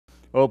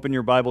Open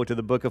your Bible to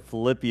the book of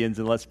Philippians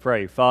and let's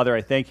pray. Father,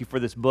 I thank you for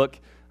this book.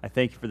 I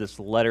thank you for this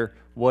letter.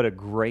 What a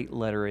great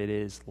letter it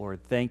is, Lord.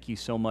 Thank you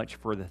so much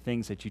for the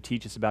things that you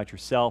teach us about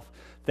yourself.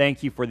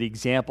 Thank you for the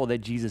example that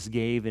Jesus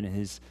gave in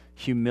his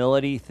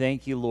humility.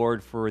 Thank you,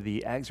 Lord, for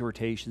the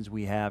exhortations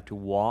we have to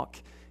walk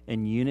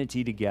in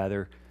unity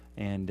together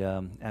and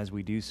as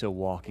we do so,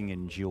 walking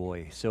in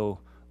joy. So,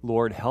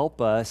 Lord, help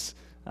us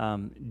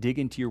dig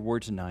into your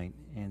word tonight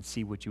and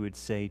see what you would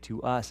say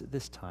to us at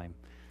this time,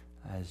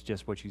 as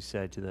just what you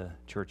said to the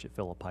church at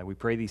Philippi. We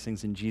pray these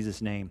things in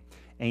Jesus' name.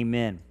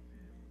 Amen.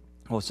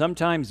 Well,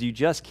 sometimes you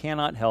just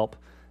cannot help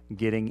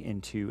getting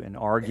into an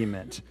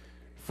argument.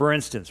 For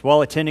instance,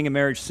 while attending a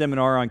marriage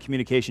seminar on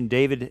communication,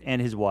 David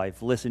and his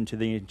wife listened to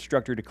the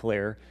instructor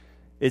declare,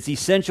 "It's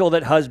essential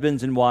that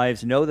husbands and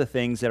wives know the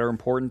things that are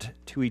important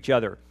to each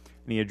other."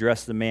 And he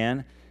addressed the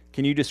man,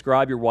 "Can you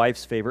describe your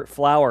wife's favorite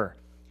flower?"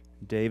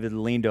 David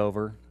leaned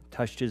over,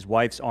 touched his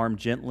wife's arm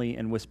gently,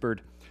 and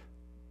whispered,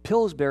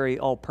 "Pillsbury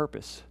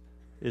all-purpose,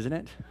 isn't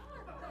it?"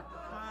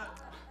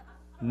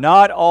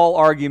 Not all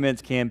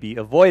arguments can be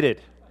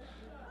avoided,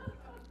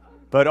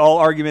 but all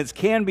arguments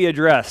can be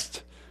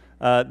addressed.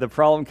 The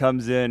problem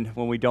comes in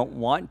when we don't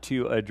want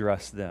to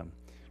address them,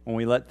 when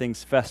we let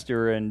things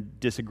fester and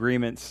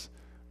disagreements,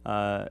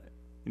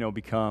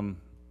 become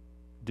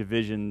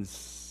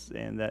divisions,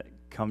 and that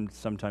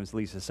sometimes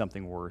leads to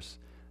something worse.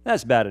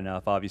 That's bad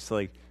enough,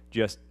 obviously,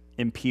 just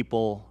in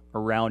people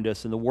around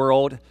us in the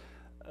world,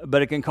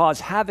 but it can cause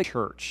havoc in the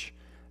church.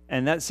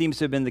 And that seems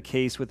to have been the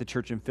case with the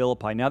church in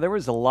Philippi. Now, there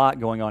was a lot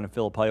going on in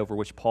Philippi over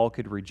which Paul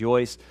could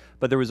rejoice,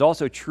 but there was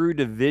also true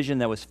division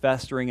that was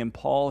festering, and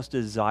Paul's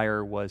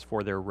desire was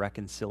for their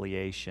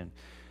reconciliation.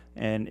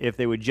 And if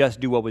they would just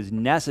do what was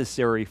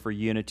necessary for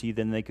unity,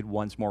 then they could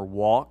once more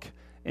walk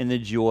in the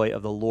joy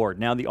of the Lord.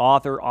 Now, the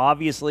author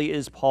obviously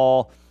is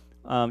Paul.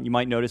 You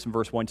might notice in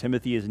verse 1,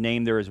 Timothy is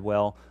named there as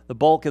well. The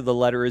bulk of the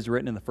letter is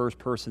written in the first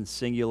person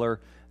singular,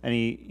 and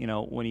he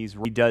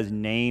does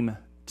name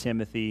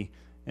Timothy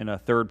in a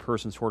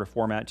third-person sort of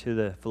format to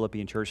the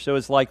Philippian church. So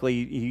it's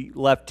likely he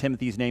left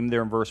Timothy's name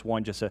there in verse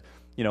 1 just to,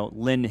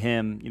 lend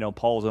him,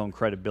 Paul's own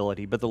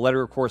credibility. But the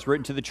letter, of course,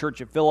 written to the church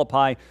at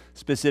Philippi,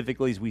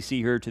 specifically as we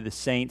see here to the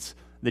saints,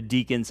 the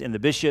deacons, and the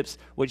bishops,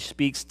 which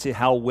speaks to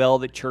how well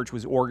the church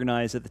was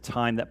organized at the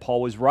time that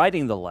Paul was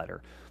writing the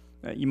letter.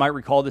 You might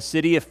recall the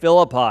city of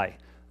Philippi.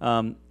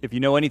 If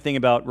you know anything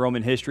about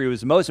Roman history, it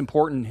was the most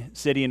important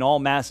city in all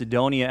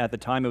Macedonia at the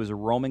time. It was a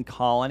Roman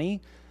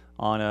colony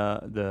on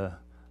the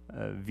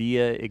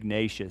Via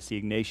Ignatius, the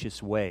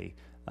Ignatius Way,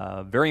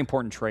 very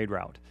important trade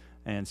route,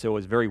 and so it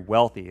was very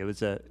wealthy. It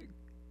was a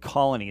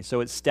colony, so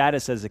its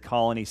status as a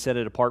colony set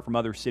it apart from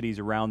other cities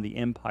around the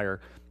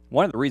empire.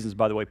 One of the reasons,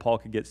 by the way, Paul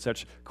could get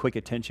such quick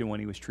attention when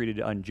he was treated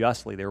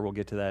unjustly there, we'll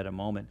get to that in a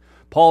moment.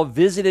 Paul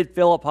visited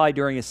Philippi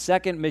during his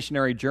second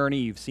missionary journey.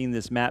 You've seen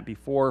this map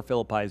before.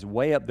 Philippi is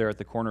way up there at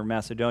the corner of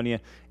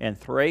Macedonia and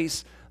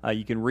Thrace.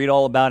 You can read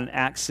all about it in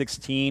Acts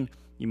 16.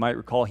 You might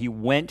recall he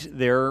went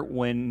there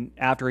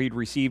after he'd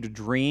received a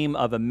dream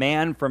of a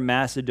man from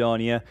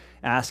Macedonia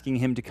asking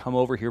him to come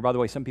over here. By the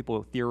way, some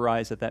people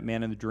theorize that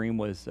man in the dream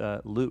was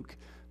Luke.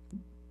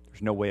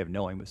 There's no way of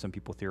knowing, but some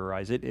people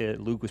theorize it.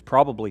 Luke was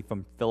probably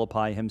from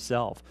Philippi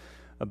himself.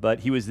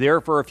 But he was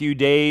there for a few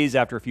days.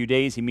 After a few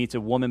days, he meets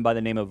a woman by the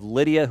name of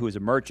Lydia, who was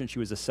a merchant. She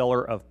was a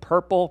seller of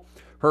purple.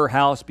 Her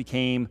house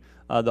became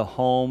the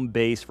home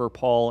base for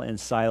Paul and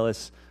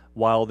Silas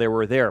while they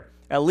were there,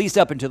 at least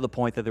up until the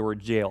point that they were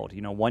jailed.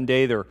 One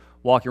day they're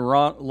walking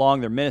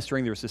along, they're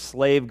ministering. There's a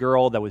slave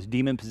girl that was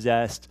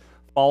demon-possessed,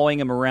 following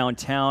him around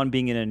town,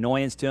 being an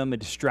annoyance to him, a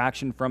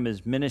distraction from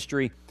his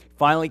ministry.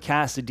 Finally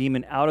cast the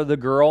demon out of the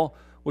girl,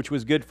 which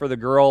was good for the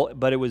girl,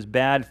 but it was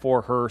bad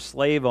for her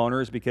slave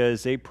owners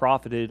because they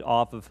profited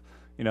off of,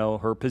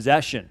 her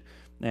possession.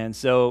 And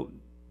so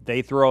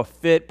they throw a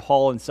fit.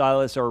 Paul and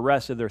Silas are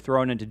arrested. They're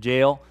thrown into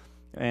jail,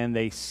 and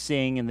they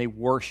sing and they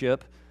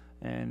worship.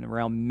 And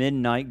around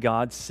midnight,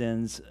 God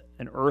sends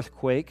an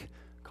earthquake,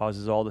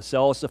 causes all the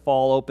cells to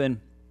fall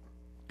open,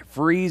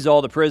 frees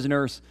all the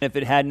prisoners. If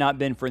it had not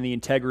been for the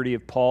integrity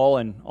of Paul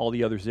and all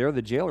the others there,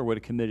 the jailer would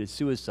have committed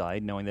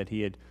suicide, knowing that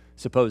he had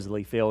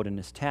supposedly failed in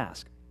his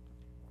task.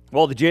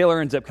 Well, the jailer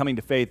ends up coming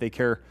to faith. They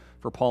care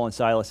for Paul and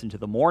Silas into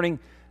the morning,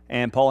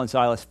 and Paul and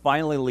Silas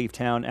finally leave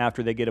town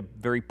after they get a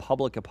very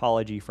public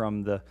apology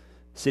from the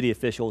city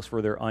officials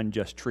for their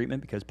unjust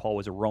treatment, because Paul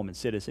was a Roman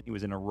citizen. He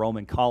was in a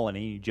Roman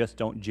colony. You just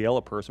don't jail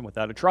a person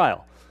without a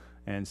trial.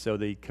 And so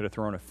they could have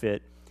thrown a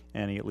fit,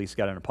 and he at least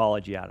got an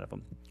apology out of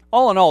them.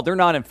 All in all, they're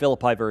not in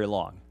Philippi very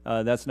long.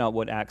 That's not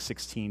what Acts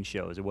 16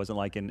 shows. It wasn't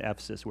like in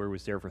Ephesus where he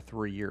was there for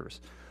 3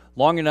 years.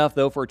 Long enough,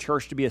 though, for a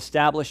church to be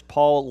established.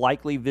 Paul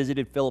likely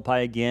visited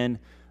Philippi again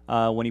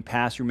when he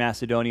passed through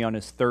Macedonia on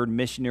his third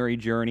missionary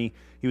journey.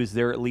 He was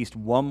there at least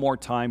one more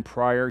time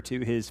prior to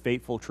his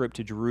fateful trip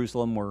to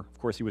Jerusalem, where, of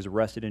course, he was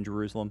arrested in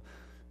Jerusalem,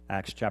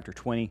 Acts chapter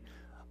 20.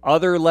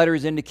 Other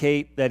letters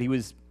indicate that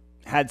he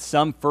had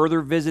some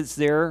further visits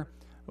there.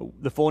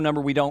 The full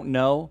number we don't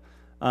know.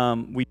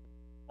 We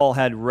Paul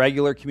had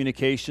regular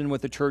communication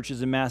with the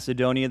churches in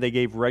Macedonia. They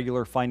gave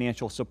regular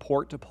financial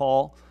support to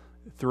Paul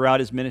throughout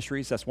his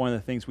ministries. That's one of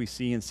the things we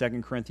see in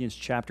 2 Corinthians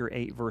chapter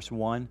 8, verse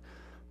 1.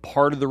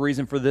 Part of the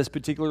reason for this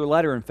particular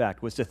letter, in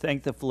fact, was to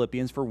thank the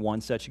Philippians for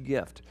one such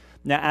gift.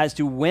 Now, as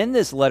to when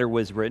this letter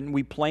was written,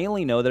 we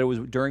plainly know that it was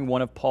during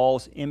one of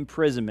Paul's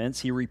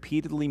imprisonments. He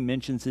repeatedly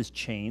mentions his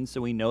chains,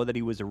 so we know that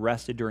he was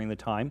arrested during the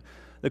time.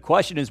 The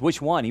question is,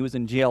 which one? He was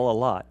in jail a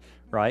lot,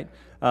 right?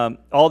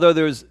 Although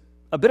there's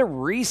a bit of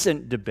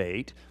recent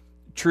debate,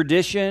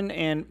 tradition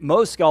and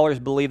most scholars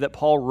believe that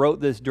Paul wrote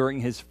this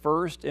during his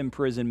first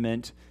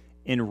imprisonment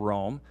in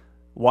Rome,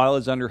 while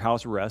he's under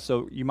house arrest.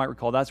 So you might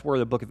recall that's where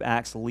the book of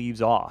Acts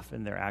leaves off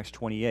in there, Acts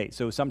 28.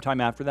 So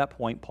sometime after that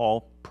point,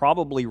 Paul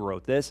probably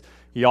wrote this.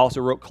 He also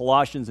wrote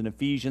Colossians and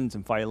Ephesians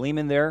and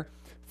Philemon there.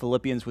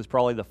 Philippians was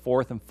probably the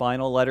fourth and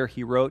final letter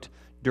he wrote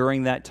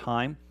during that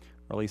time,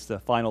 or at least the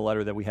final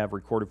letter that we have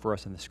recorded for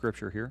us in the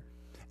scripture here.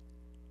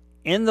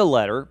 In the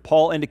letter,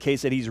 Paul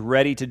indicates that he's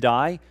ready to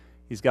die.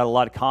 He's got a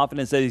lot of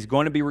confidence that he's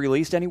going to be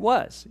released, and he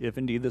was, if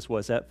indeed this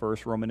was that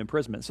first Roman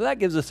imprisonment. So that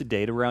gives us a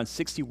date around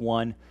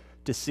 61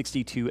 to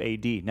 62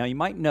 AD. Now you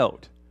might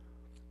note,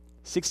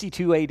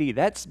 62 AD,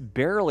 that's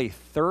barely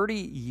 30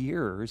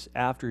 years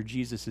after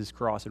Jesus'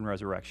 cross and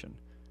resurrection.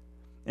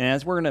 And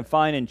as we're going to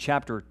find in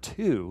chapter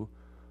 2,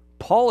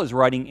 Paul is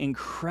writing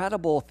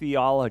incredible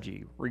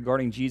theology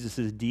regarding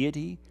Jesus'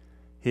 deity,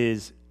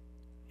 his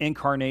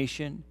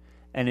incarnation,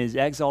 and his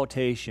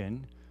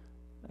exaltation,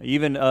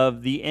 even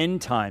of the end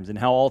times and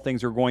how all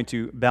things are going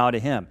to bow to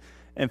him.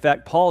 In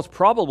fact, Paul's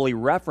probably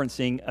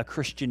referencing a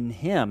Christian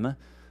hymn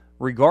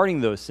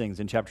regarding those things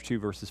in chapter 2,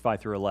 verses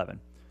 5 through 11.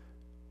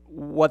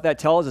 What that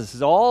tells us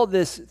is all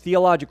this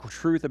theological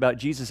truth about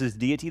Jesus'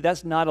 deity,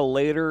 that's not a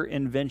later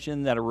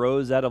invention that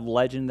arose out of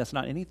legend. That's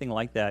not anything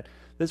like that.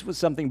 This was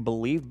something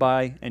believed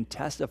by and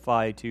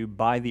testified to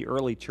by the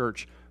early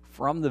church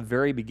from the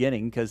very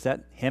beginning, because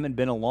that hymn had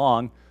been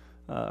around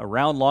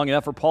long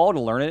enough for Paul to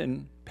learn it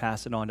and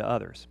pass it on to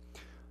others.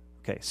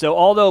 Okay, so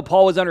although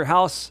Paul was under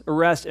house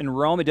arrest in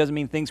Rome, it doesn't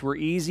mean things were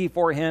easy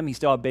for him. He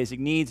still had basic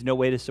needs, no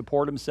way to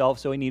support himself,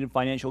 so he needed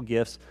financial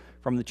gifts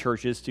from the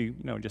churches to,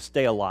 just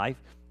stay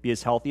alive, be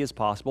as healthy as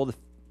possible. The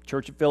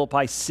church of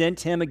Philippi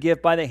sent him a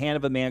gift by the hand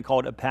of a man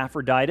called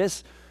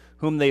Epaphroditus,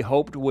 whom they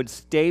hoped would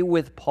stay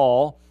with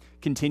Paul,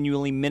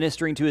 continually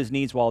ministering to his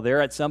needs while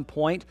there. At some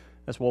point,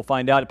 as we'll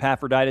find out,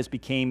 Epaphroditus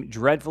became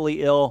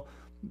dreadfully ill.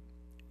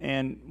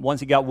 And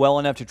once he got well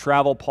enough to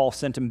travel, Paul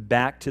sent him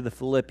back to the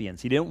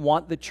Philippians. He didn't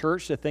want the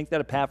church to think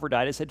that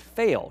Epaphroditus had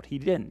failed. He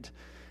didn't.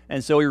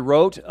 And so he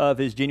wrote of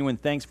his genuine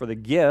thanks for the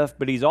gift,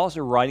 but he's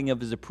also writing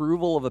of his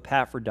approval of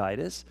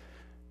Epaphroditus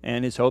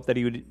and his hope that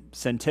he would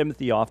send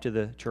Timothy off to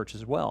the church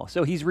as well.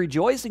 So he's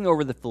rejoicing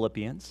over the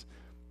Philippians.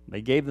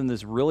 They gave them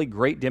this really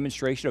great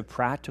demonstration of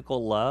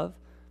practical love,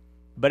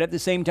 but at the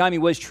same time, he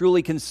was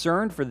truly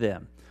concerned for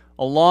them.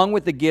 Along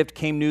with the gift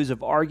came news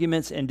of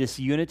arguments and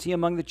disunity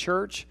among the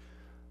church.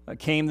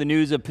 Came the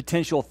news of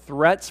potential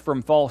threats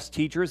from false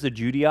teachers. The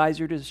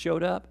Judaizers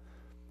showed up.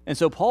 And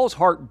so Paul's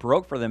heart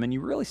broke for them, and you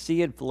really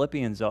see in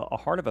Philippians a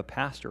heart of a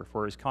pastor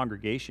for his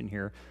congregation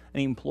here, and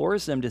he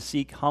implores them to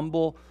seek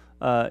humble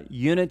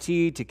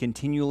unity, to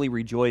continually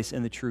rejoice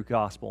in the true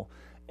gospel.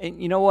 And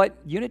you know what?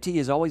 Unity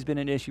has always been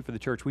an issue for the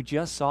church. We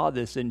just saw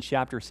this in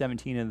chapter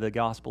 17 of the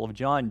Gospel of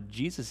John.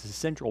 Jesus'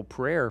 central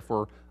prayer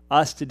for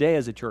us today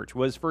as a church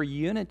was for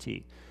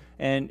unity.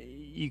 And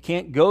you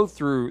can't go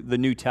through the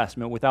New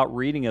Testament without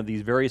reading of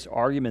these various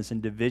arguments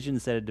and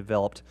divisions that had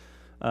developed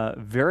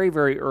very,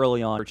 very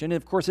early on. And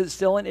of course, it's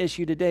still an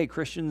issue today.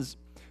 Christians,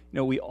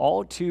 we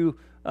all too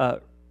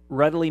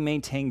readily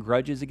maintain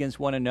grudges against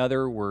one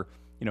another. We're,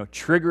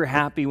 trigger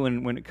happy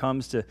when it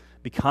comes to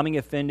becoming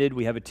offended.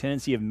 We have a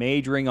tendency of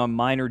majoring on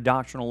minor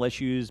doctrinal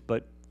issues,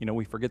 but,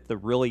 we forget the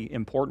really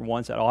important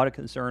ones that ought to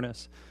concern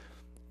us.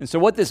 And so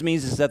what this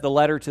means is that the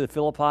letter to the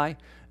Philippi,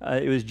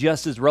 it was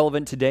just as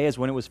relevant today as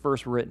when it was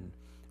first written.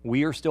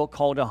 We are still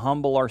called to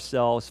humble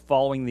ourselves,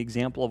 following the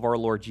example of our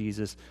Lord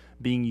Jesus,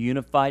 being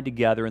unified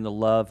together in the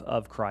love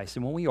of Christ.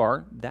 And when we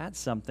are, that's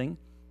something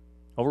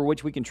over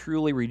which we can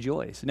truly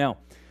rejoice. Now,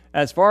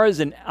 as far as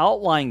an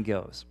outline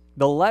goes,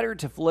 the letter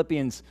to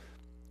Philippians,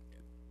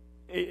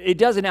 it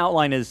doesn't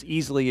outline as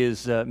easily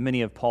as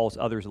many of Paul's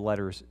other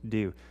letters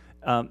do.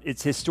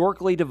 It's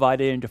historically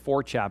divided into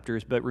 4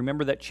 chapters, but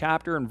remember that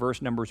chapter and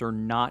verse numbers are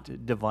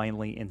not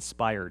divinely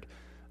inspired.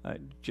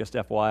 Just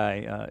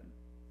FYI,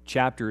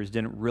 chapters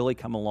didn't really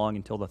come along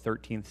until the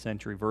 13th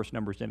century. Verse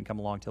numbers didn't come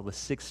along until the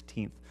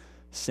 16th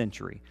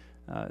century.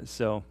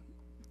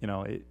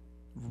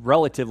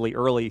 Relatively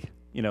early,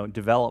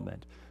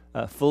 development.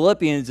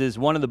 Philippians is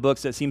one of the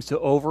books that seems to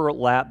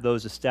overlap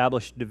those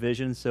established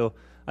divisions, so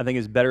I think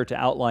it's better to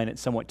outline it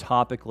somewhat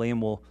topically, and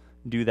we'll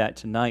do that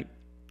tonight.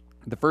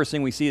 The first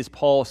thing we see is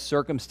Paul's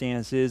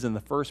circumstances in the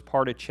first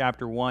part of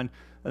chapter 1,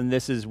 and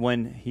this is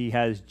when he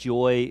has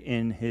joy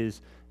in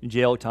his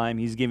jail time.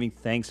 He's giving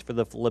thanks for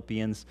the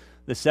Philippians.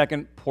 The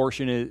second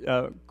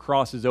portion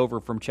crosses over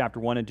from chapter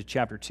 1 into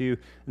chapter 2,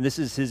 and this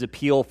is his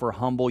appeal for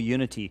humble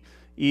unity,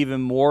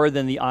 even more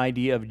than the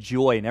idea of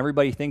joy. And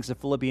everybody thinks of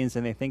Philippians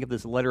and they think of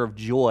this letter of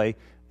joy,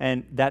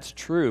 and that's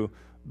true.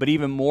 But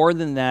even more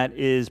than that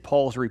is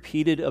Paul's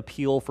repeated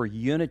appeal for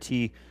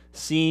unity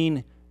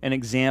seen and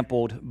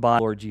exampled by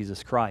Lord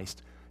Jesus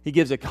Christ. He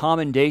gives a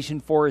commendation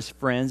for his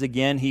friends.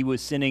 Again, he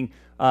was sending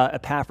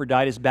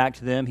Epaphroditus back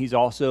to them. He's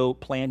also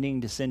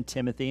planning to send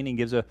Timothy, and he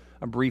gives a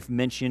brief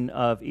mention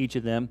of each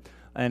of them.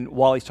 And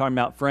while he's talking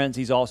about friends,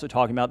 he's also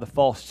talking about the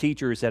false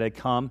teachers that had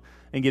come,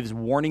 and gives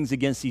warnings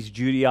against these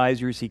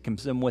Judaizers. He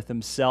comes in with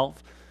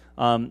himself.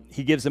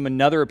 He gives them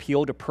another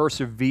appeal to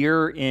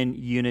persevere in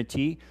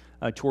unity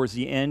towards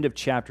the end of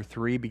chapter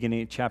 3,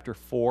 beginning of chapter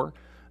 4.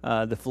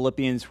 The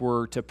Philippians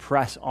were to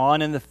press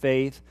on in the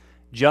faith,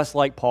 just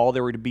like Paul.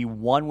 They were to be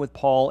one with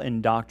Paul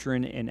in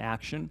doctrine and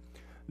action.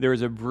 There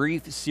is a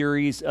brief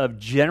series of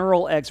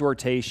general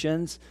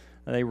exhortations.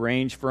 They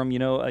range from,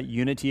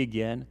 unity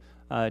again,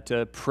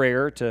 to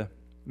prayer, to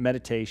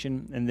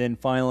meditation, and then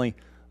finally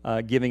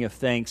giving of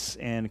thanks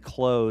and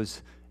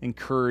close,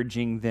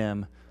 encouraging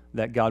them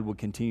that God would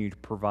continue to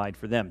provide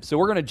for them. So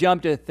we're going to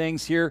jump to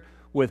things here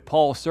with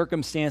Paul's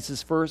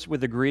circumstances first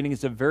with the greeting.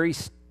 It's a very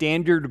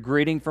standard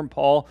greeting from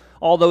Paul,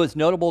 although it's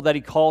notable that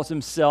he calls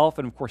himself,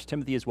 and of course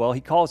Timothy as well,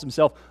 he calls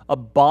himself a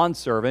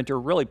bondservant,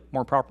 or really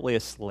more properly a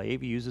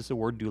slave. He uses the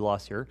word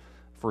doulos here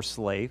for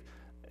slave.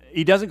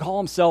 He doesn't call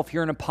himself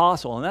here an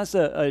apostle, and that's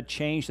a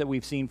change that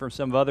we've seen from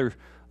some other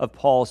of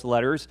Paul's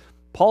letters.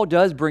 Paul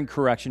does bring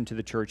correction to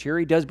the church here.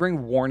 He does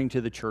bring warning to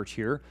the church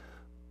here.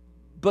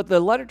 But the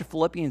letter to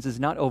Philippians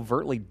is not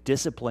overtly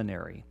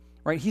disciplinary.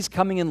 Right? He's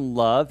coming in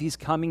love. He's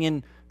coming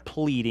in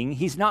pleading.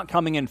 He's not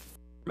coming in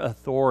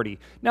authority.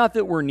 Not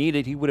that we're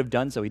needed. He would have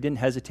done so. He didn't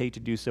hesitate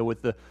to do so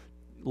with the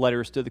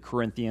letters to the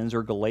Corinthians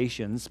or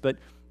Galatians, but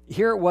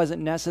here it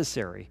wasn't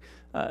necessary.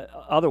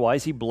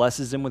 Otherwise, he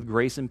blesses them with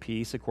grace and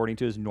peace according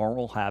to his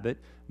normal habit.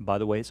 By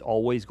the way, it's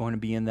always going to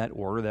be in that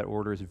order. That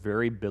order is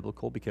very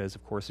biblical because,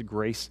 of course, the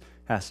grace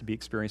has to be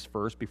experienced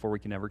first before we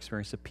can ever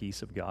experience the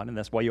peace of God, and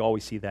that's why you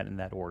always see that in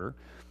that order.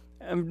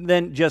 And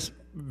then just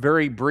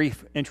very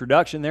brief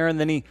introduction there, and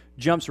then he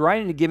jumps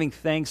right into giving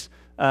thanks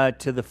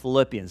to the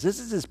Philippians. This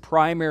is his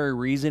primary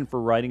reason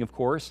for writing, of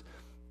course.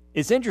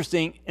 It's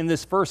interesting, in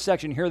this first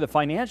section here, the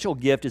financial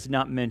gift is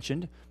not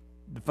mentioned.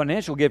 The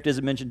financial gift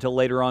isn't mentioned until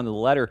later on in the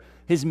letter.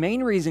 His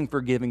main reason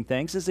for giving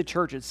thanks is the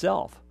church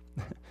itself.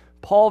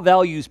 Paul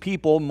values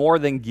people more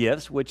than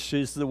gifts, which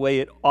is the way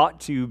it ought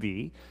to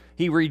be.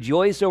 He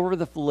rejoiced over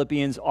the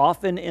Philippians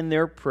often in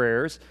their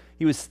prayers.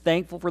 He was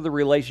thankful for the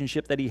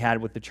relationship that he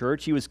had with the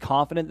church. He was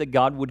confident that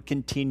God would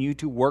continue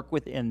to work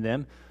within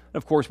them.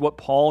 Of course, what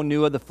Paul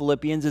knew of the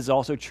Philippians is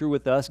also true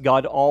with us.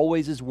 God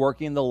always is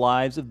working in the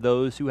lives of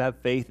those who have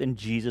faith in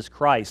Jesus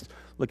Christ.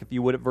 Look, if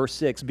you would, at verse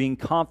 6. Being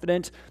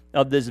confident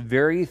of this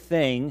very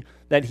thing,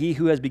 that he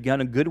who has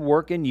begun a good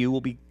work in you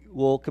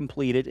will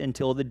complete it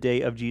until the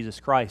day of Jesus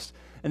Christ.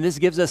 And this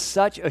gives us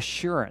such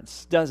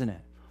assurance, doesn't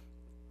it?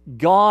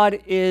 God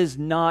is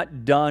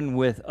not done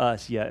with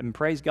us yet, and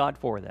praise God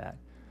for that.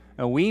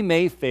 And we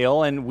may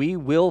fail, and we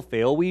will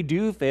fail. We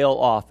do fail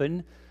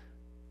often,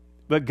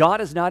 but God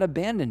has not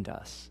abandoned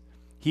us.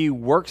 He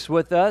works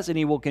with us, and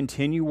he will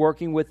continue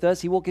working with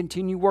us. He will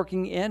continue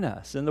working in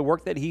us. And the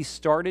work that he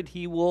started,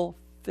 he will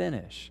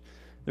finish.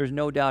 There's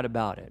no doubt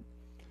about it.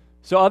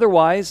 So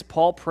otherwise,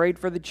 Paul prayed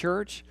for the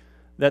church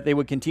that they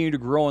would continue to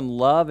grow in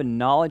love and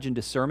knowledge and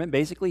discernment.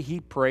 Basically, he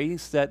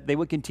prays that they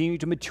would continue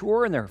to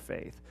mature in their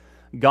faith.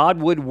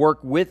 God would work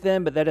with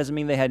them, but that doesn't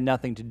mean they had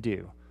nothing to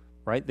do,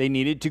 right? They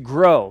needed to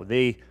grow.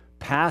 They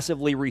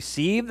passively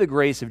receive the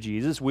grace of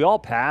Jesus. We all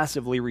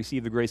passively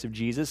receive the grace of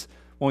Jesus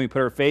when we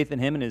put our faith in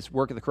him and his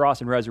work at the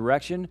cross and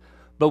resurrection,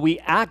 but we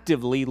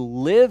actively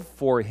live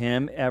for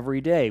him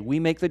every day. We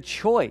make the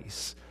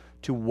choice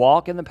to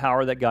walk in the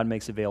power that God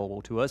makes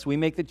available to us. We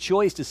make the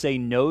choice to say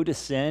no to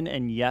sin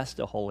and yes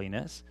to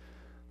holiness.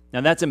 Now,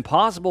 that's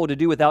impossible to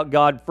do without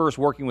God first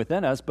working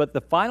within us, but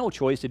the final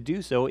choice to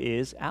do so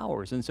is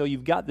ours. And so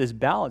you've got this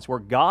balance where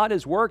God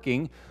is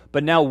working,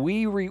 but now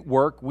we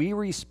work, we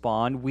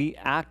respond, we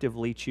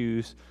actively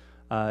choose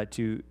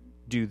to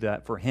do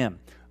that for him.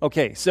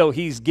 Okay, so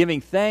he's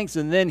giving thanks,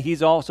 and then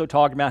he's also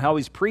talking about how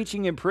he's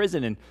preaching in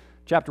prison in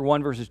chapter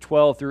 1, verses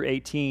 12 through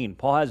 18.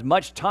 Paul has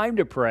much time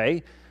to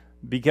pray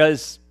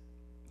because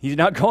he's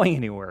not going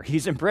anywhere.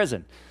 He's in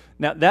prison.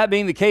 Now, that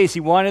being the case, he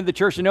wanted the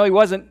church to know he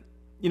wasn't,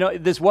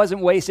 this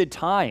wasn't wasted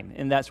time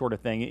and that sort of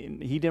thing.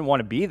 He didn't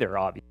want to be there,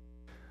 obviously.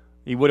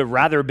 He would have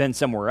rather been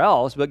somewhere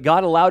else, but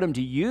God allowed him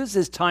to use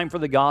his time for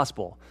the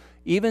gospel.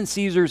 Even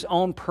Caesar's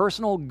own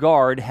personal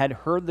guard had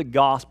heard the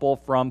gospel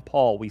from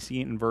Paul. We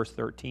see it in verse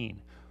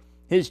 13.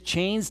 His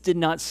chains did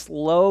not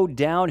slow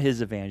down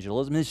his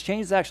evangelism. His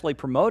chains actually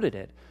promoted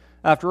it.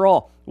 After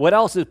all, what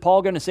else is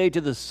Paul going to say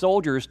to the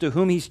soldiers to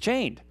whom he's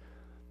chained?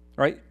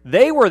 Right?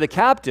 They were the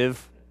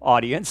captive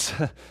audience,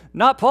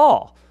 not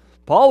Paul.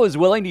 Paul was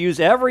willing to use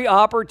every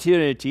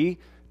opportunity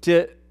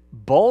to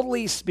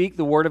Boldly speak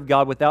the word of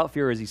God without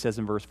fear, as he says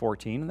in verse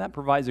 14, and that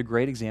provides a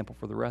great example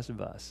for the rest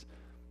of us.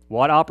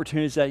 What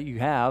opportunities that you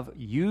have,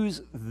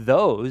 use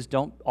those.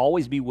 Don't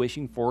always be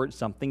wishing for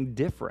something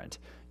different.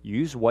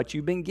 Use what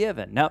you've been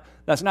given. Now,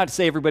 that's not to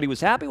say everybody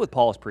was happy with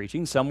Paul's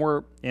preaching. Some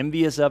were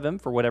envious of him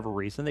for whatever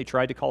reason. They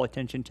tried to call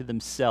attention to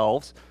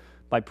themselves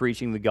by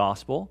preaching the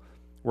gospel.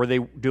 Were they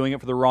doing it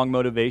for the wrong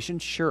motivation?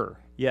 Sure,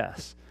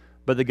 yes.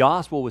 But the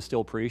gospel was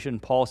still preached, and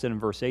Paul said in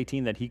verse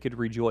 18 that he could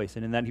rejoice,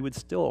 and in that he would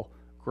still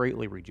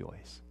greatly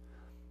rejoice.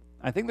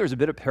 I think there's a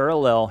bit of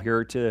parallel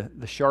here to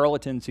the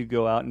charlatans who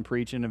go out and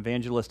preach in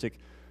evangelistic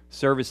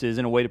services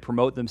in a way to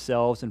promote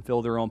themselves and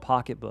fill their own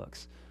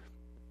pocketbooks.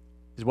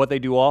 Is what they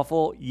do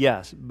awful?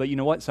 Yes. But you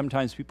know what?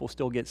 Sometimes people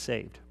still get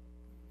saved.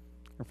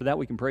 And for that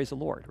we can praise the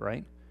Lord,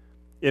 right?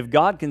 If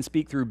God can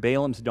speak through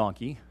Balaam's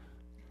donkey,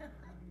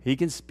 he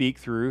can speak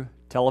through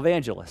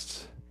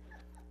televangelists.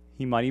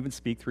 He might even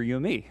speak through you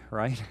and me,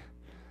 right?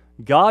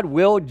 God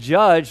will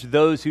judge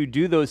those who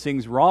do those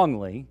things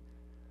wrongly,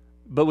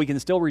 but we can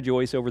still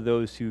rejoice over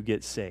those who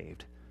get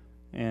saved.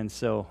 And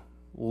so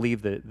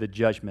leave the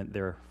judgment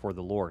there for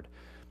the Lord.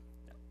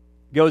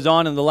 Goes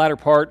on in the latter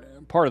part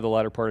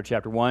of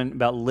chapter 1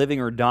 about living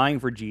or dying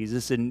for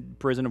Jesus. In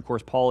prison, of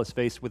course, Paul is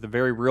faced with a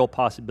very real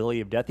possibility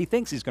of death. He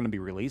thinks he's going to be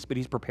released, but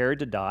he's prepared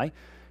to die.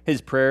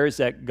 His prayer is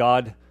that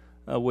God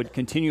would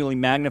continually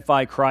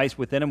magnify Christ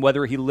within him,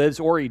 whether he lives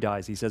or he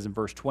dies, he says in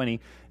verse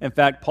 20. In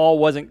fact, Paul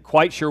wasn't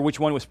quite sure which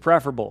one was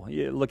preferable.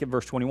 Look at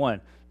verse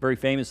 21. Very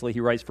famously,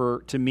 he writes,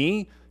 "For to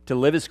me, to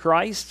live is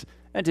Christ,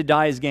 and to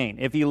die is gain."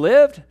 If he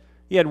lived,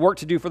 he had work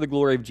to do for the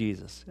glory of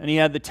Jesus, and he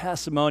had the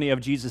testimony of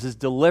Jesus'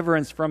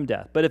 deliverance from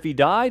death. But if he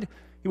died,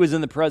 he was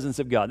in the presence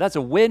of God. That's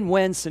a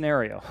win-win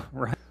scenario,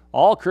 right?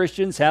 All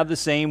Christians have the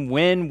same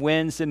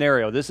win-win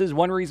scenario. This is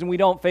one reason we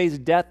don't face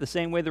death the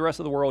same way the rest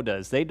of the world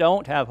does. They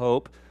don't have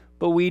hope,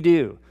 but we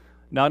do.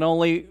 Not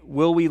only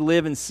will we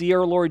live and see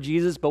our Lord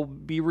Jesus,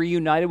 but be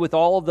reunited with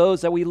all of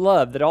those that we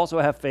love that also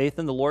have faith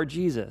in the Lord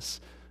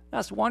Jesus.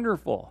 That's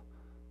wonderful.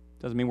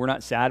 Doesn't mean we're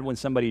not sad when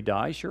somebody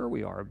dies. Sure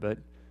we are, but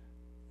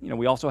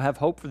we also have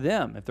hope for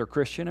them if they're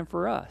Christian and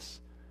for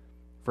us.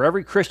 For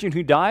every Christian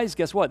who dies,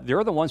 guess what?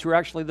 They're the ones who are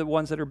actually the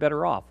ones that are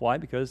better off. Why?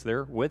 Because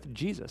they're with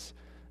Jesus.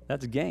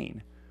 That's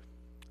gain.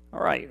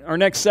 All right, our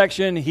next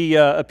section, he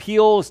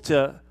appeals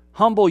to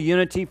humble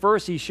unity.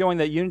 First, he's showing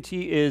that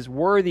unity is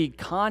worthy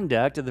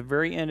conduct at the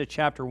very end of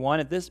chapter 1.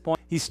 At this point,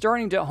 he's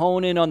starting to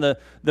hone in on the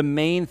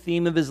main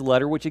theme of his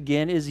letter, which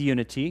again is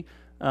unity.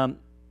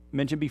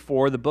 Mentioned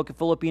before, the book of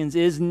Philippians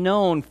is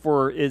known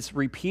for its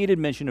repeated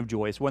mention of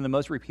joy. It's one of the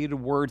most repeated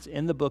words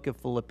in the book of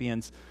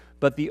Philippians.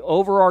 But the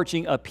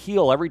overarching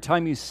appeal, every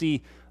time you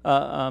see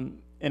an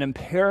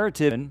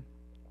imperative,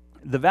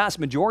 the vast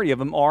majority of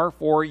them are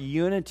for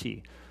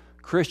unity.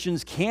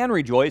 Christians can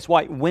rejoice.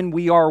 Why? When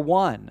we are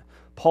one.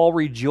 Paul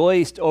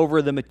rejoiced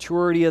over the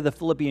maturity of the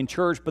Philippian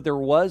church, but there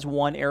was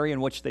one area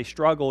in which they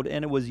struggled,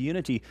 and it was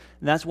unity.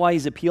 And that's why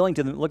he's appealing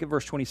to them. Look at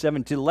verse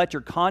 27, to let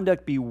your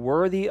conduct be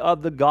worthy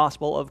of the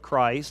gospel of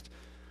Christ,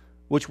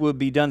 which will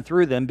be done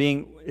through them,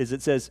 being, as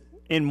it says,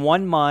 in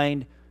one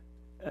mind,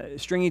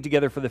 stringing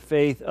together for the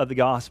faith of the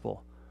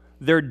gospel.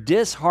 Their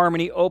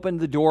disharmony opened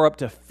the door up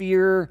to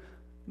fear.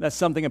 That's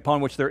something upon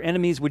which their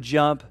enemies would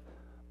jump.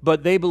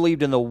 But they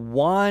believed in the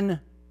one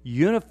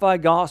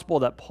unified gospel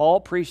that Paul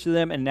preached to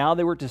them, and now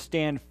they were to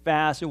stand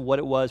fast in what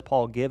it was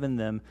Paul given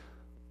them,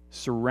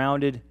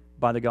 surrounded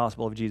by the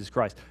gospel of Jesus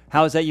Christ.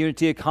 How is that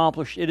unity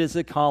accomplished? It is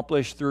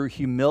accomplished through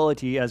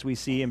humility, as we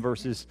see in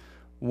verses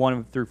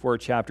 1 through 4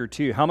 of chapter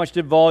 2. How much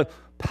did Paul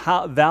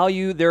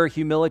value their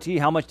humility?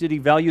 How much did he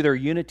value their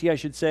unity, I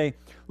should say?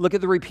 Look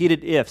at the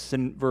repeated ifs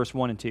in verse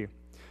 1 and 2,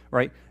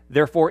 right?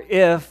 Therefore,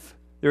 if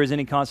there is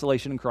any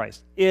consolation in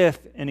Christ, if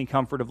any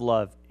comfort of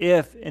love,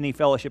 if any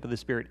fellowship of the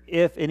Spirit,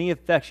 if any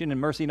affection and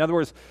mercy. In other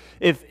words,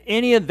 if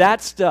any of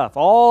that stuff,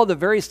 all the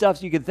very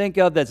stuff you can think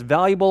of that's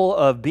valuable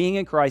of being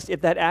in Christ,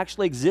 if that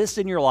actually exists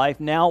in your life,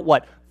 now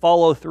what?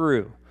 Follow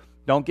through.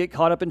 Don't get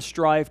caught up in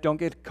strife. Don't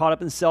get caught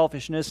up in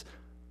selfishness.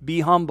 Be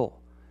humble.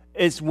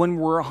 It's when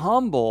we're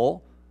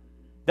humble,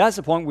 that's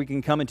the point we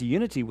can come into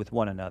unity with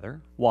one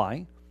another.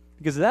 Why?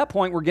 Because at that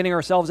point, we're getting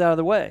ourselves out of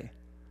the way.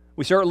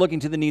 We start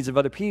looking to the needs of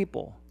other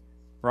people.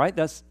 Right?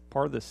 That's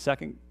part of the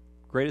second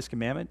greatest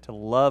commandment, to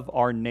love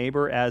our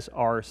neighbor as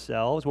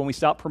ourselves. When we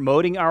stop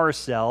promoting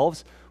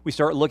ourselves, we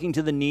start looking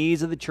to the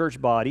needs of the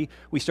church body.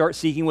 We start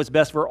seeking what's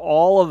best for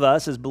all of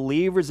us as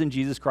believers in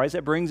Jesus Christ.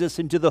 That brings us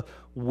into the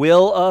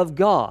will of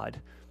God.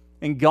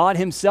 And God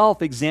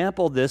himself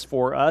exampled this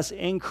for us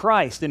in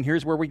Christ. And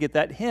here's where we get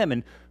that hymn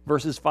in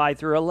verses 5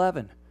 through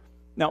 11.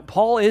 Now,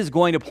 Paul is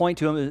going to point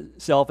to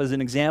himself as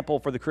an example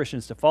for the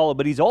Christians to follow,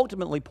 but he's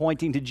ultimately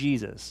pointing to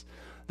Jesus.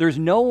 There's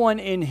no one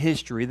in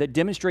history that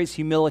demonstrates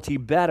humility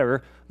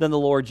better than the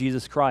Lord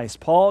Jesus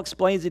Christ. Paul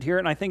explains it here,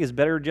 and I think it's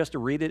better just to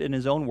read it in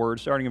his own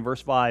words, starting in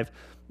verse 5.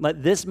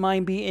 Let this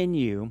mind be in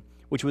you,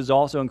 which was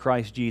also in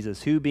Christ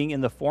Jesus, who, being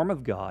in the form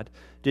of God,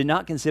 did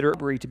not consider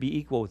robbery to be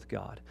equal with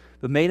God,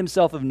 but made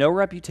himself of no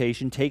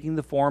reputation, taking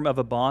the form of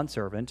a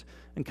bondservant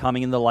and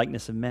coming in the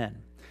likeness of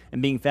men.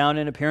 And being found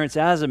in appearance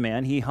as a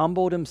man, he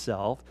humbled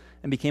himself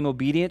and became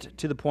obedient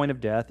to the point of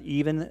death,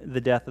 even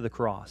the death of the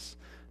cross.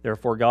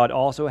 Therefore God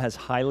also has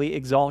highly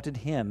exalted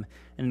him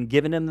and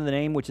given him the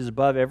name which is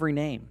above every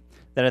name,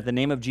 that at the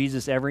name of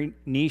Jesus every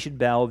knee should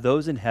bow, of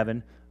those in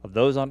heaven, of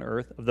those on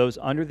earth, of those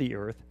under the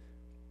earth,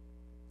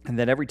 and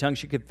that every tongue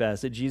should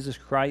confess that Jesus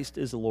Christ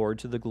is the Lord,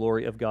 to the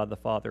glory of God the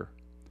Father.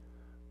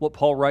 What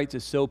Paul writes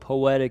is so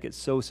poetic, it's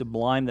so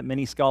sublime that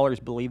many scholars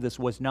believe this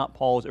was not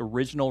Paul's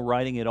original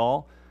writing at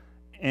all.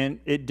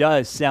 And it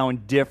does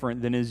sound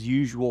different than his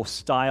usual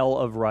style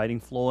of writing,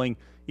 flowing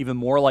even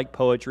more like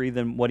poetry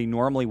than what he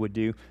normally would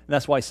do. And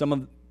that's why some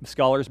of the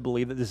scholars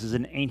believe that this is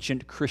an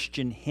ancient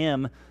Christian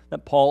hymn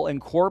that Paul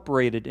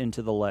incorporated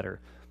into the letter.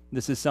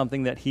 This is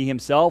something that he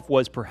himself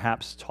was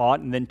perhaps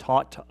taught and then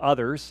taught to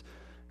others.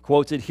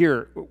 Quotes it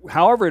here.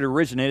 However it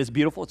originated, it's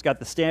beautiful. It's got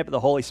the stamp of the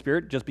Holy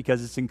Spirit just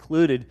because it's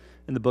included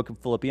in the book of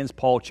Philippians.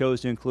 Paul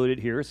chose to include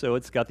it here, so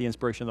it's got the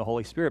inspiration of the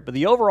Holy Spirit. But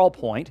the overall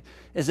point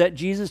is that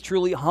Jesus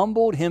truly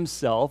humbled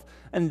himself,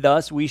 and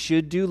thus we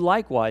should do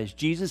likewise.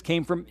 Jesus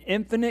came from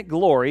infinite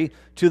glory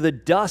to the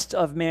dust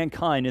of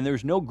mankind, and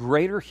there's no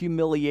greater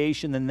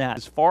humiliation than that,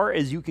 as far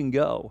as you can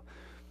go.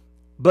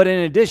 But in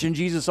addition,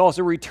 Jesus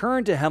also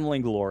returned to heavenly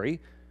glory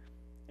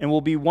and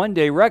will be one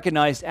day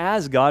recognized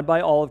as God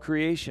by all of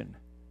creation.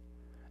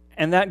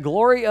 And that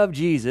glory of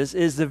Jesus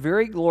is the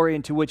very glory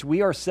into which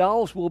we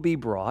ourselves will be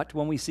brought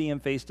when we see him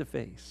face to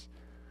face.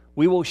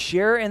 We will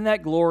share in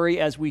that glory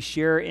as we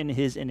share in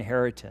his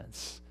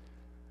inheritance.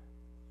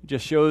 It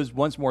just shows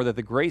once more that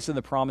the grace and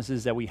the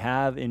promises that we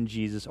have in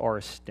Jesus are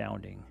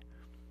astounding.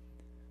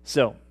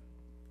 So,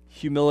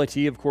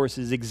 humility, of course,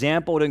 is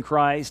exampled in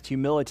Christ.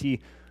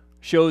 Humility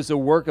shows the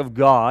work of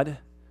God.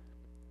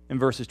 In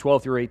verses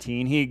 12 through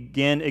 18, he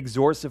again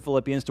exhorts the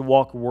Philippians to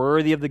walk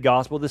worthy of the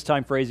gospel, this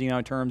time phrasing it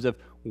in terms of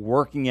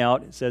working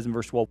out. It says in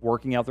verse 12,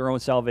 working out their own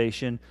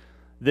salvation.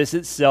 This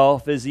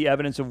itself is the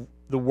evidence of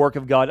the work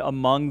of God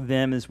among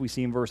them, as we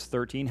see in verse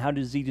 13. How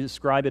does he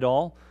describe it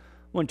all?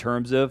 Well, in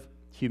terms of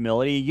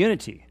humility and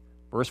unity.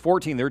 Verse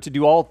 14, they're to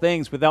do all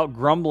things without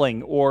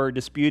grumbling or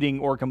disputing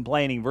or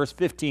complaining. Verse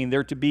 15,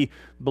 they're to be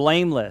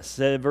blameless.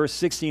 Verse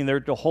 16, they're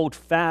to hold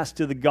fast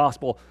to the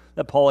gospel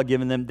that Paul had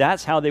given them.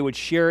 That's how they would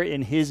share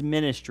in his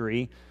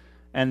ministry,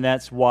 and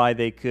that's why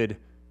they could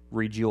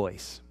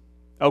rejoice.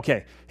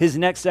 Okay, his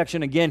next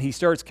section, again, he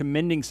starts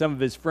commending some of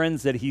his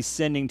friends that he's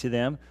sending to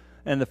them,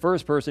 and the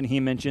first person he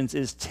mentions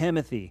is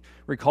Timothy.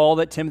 Recall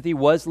that Timothy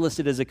was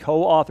listed as a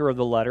co-author of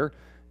the letter,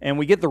 and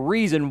we get the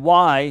reason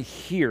why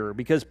here,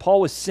 because Paul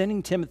was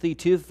sending Timothy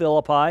to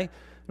Philippi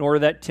in order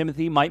that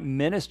Timothy might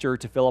minister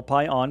to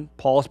Philippi on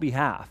Paul's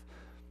behalf.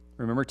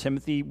 Remember,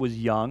 Timothy was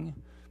young,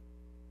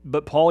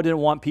 but Paul didn't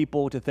want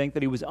people to think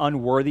that he was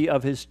unworthy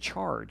of his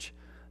charge.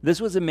 This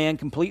was a man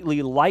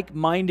completely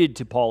like-minded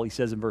to Paul, he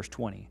says in verse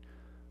 20.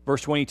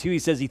 Verse 22, he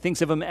says he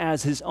thinks of him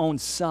as his own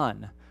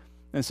son.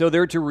 And so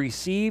they're to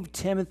receive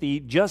Timothy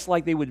just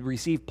like they would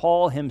receive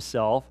Paul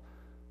himself,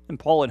 and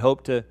Paul had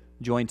hoped to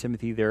join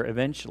Timothy there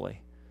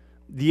eventually.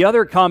 The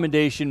other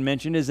commendation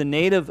mentioned is a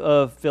native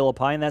of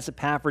Philippi, and that's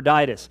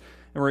Epaphroditus.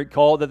 And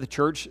recall that the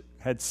church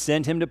had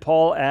sent him to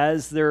Paul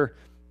as their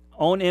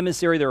own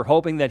emissary. They were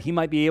hoping that he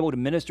might be able to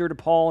minister to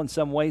Paul in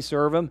some way,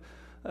 serve him.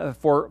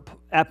 For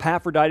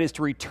Epaphroditus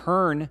to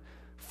return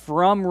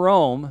from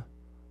Rome,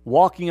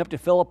 walking up to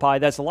Philippi,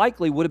 that's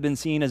likely would have been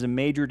seen as a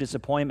major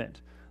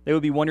disappointment. They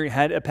would be wondering,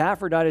 had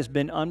Epaphroditus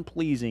been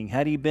unpleasing?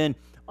 Had he been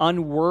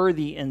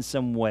unworthy in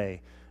some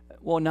way?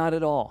 Well, not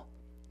at all.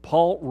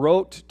 Paul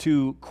wrote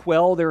to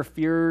quell their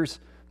fears,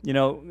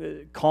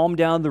 calm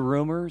down the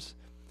rumors.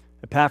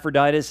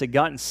 Epaphroditus had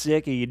gotten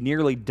sick. He had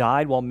nearly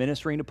died while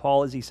ministering to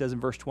Paul, as he says in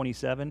verse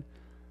 27.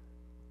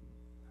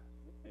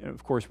 And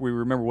of course, we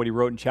remember what he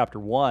wrote in chapter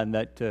 1,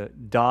 that to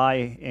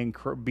die and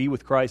be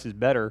with Christ is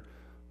better,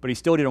 but he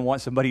still didn't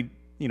want somebody,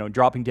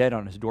 dropping dead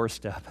on his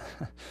doorstep,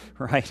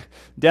 right?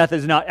 Death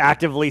is not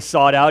actively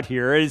sought out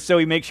here, and so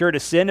he makes sure to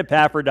send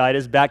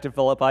Epaphroditus back to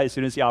Philippi as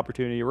soon as the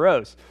opportunity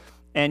arose.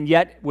 And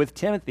yet, with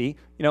Timothy,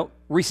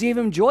 receive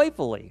him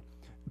joyfully.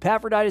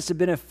 Epaphroditus had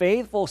been a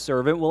faithful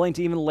servant, willing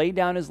to even lay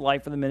down his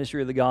life for the ministry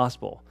of the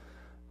gospel.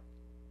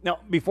 Now,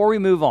 before we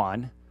move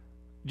on,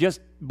 just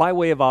by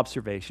way of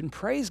observation,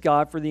 praise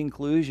God for the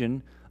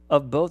inclusion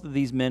of both of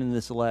these men in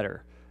this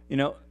letter.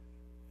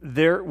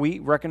 There we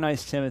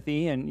recognize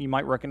Timothy, and you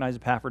might recognize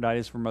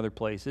Epaphroditus from other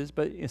places,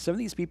 but some of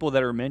these people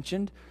that are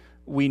mentioned,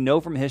 we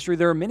know from history,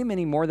 there are many,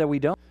 many more that we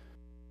don't.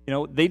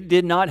 They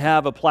did not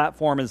have a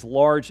platform as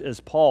large as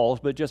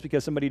Paul's, but just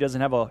because somebody doesn't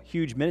have a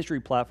huge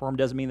ministry platform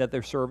doesn't mean that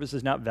their service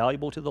is not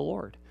valuable to the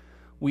Lord.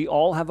 We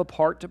all have a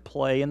part to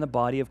play in the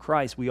body of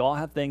Christ. We all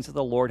have things that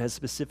the Lord has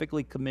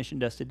specifically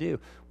commissioned us to do.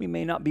 We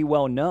may not be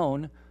well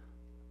known,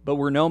 but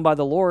we're known by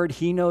the Lord.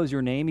 He knows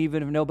your name,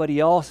 even if nobody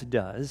else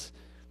does.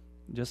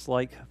 Just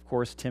like, of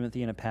course,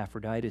 Timothy and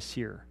Epaphroditus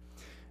here.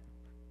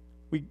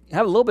 We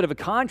have a little bit of a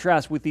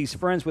contrast with these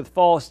friends with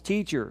false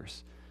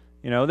teachers.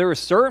 There were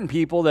certain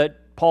people that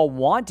Paul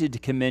wanted to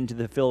commend to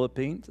the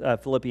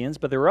Philippians,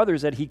 but there were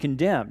others that he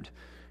condemned.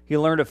 He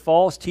learned of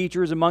false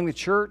teachers among the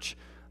church.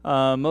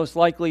 most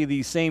likely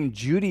the same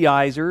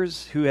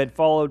Judaizers who had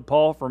followed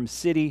Paul from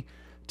city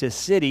to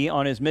city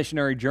on his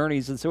missionary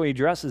journeys. And so he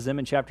addresses them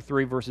in chapter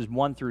 3, verses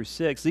 1 through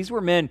 6. These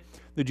were men,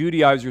 the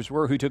Judaizers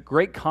were, who took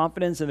great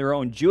confidence in their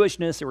own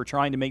Jewishness. They were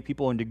trying to make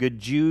people into good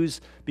Jews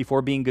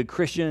before being good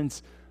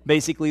Christians.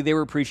 Basically, they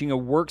were preaching a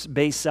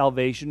works-based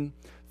salvation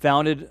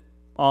founded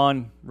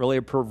on really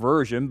a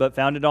perversion, but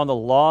founded on the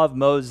law of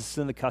Moses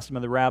and the custom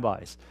of the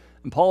rabbis.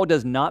 And Paul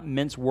does not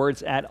mince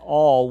words at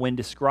all when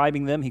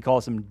describing them. He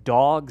calls them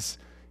dogs,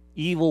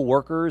 evil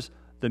workers,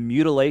 the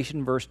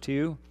mutilation, verse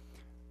 2.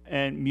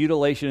 And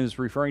mutilation is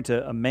referring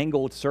to a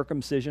mangled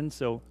circumcision.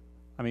 So,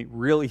 I mean,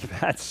 really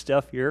bad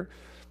stuff here.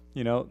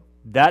 You know,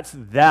 that's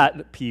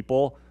that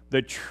people.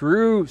 The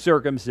true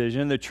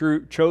circumcision, the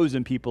true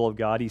chosen people of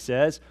God, he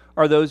says,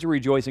 are those who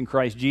rejoice in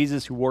Christ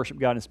Jesus, who worship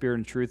God in spirit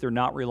and truth. They're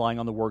not relying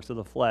on the works of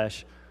the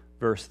flesh,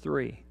 verse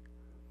 3.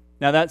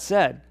 Now, that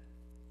said,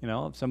 you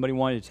know, if somebody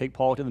wanted to take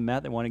Paul to the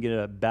mat, they want to get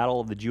a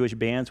battle of the Jewish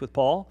bands with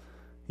Paul,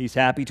 he's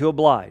happy to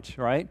oblige,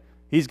 right?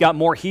 He's got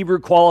more Hebrew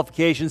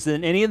qualifications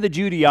than any of the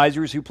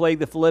Judaizers who plagued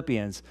the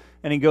Philippians.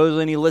 And he goes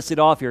and he lists it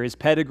off here. His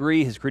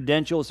pedigree, his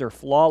credentials are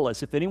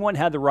flawless. If anyone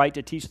had the right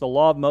to teach the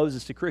law of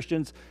Moses to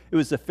Christians, it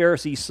was the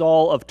Pharisee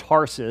Saul of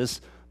Tarsus,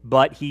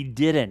 but he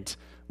didn't.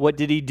 What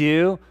did he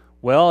do?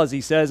 Well, as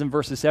he says in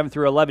verses 7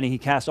 through 11, he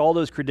cast all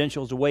those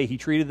credentials away. He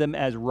treated them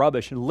as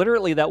rubbish. And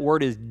literally that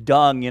word is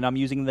dung, and I'm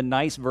using the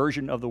nice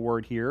version of the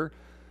word here.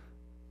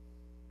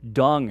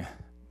 Dung,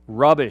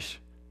 rubbish.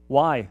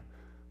 Why?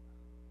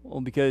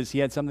 Well, because he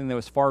had something that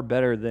was far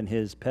better than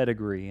his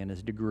pedigree and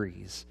his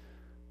degrees.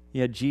 He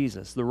had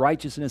Jesus. The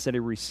righteousness that he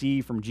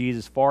received from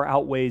Jesus far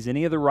outweighs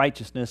any of the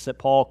righteousness that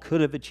Paul could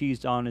have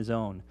achieved on his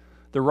own.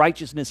 The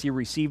righteousness he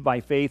received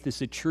by faith is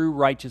the true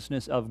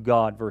righteousness of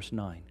God, verse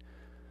 9.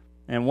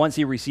 And once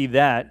he received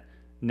that,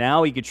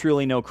 now he could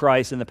truly know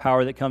Christ and the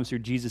power that comes through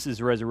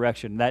Jesus'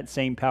 resurrection. That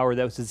same power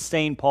that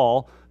sustained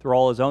Paul through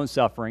all his own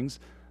sufferings,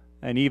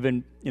 and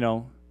even,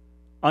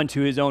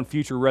 unto his own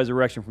future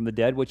resurrection from the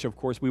dead, which, of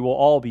course, we will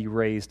all be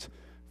raised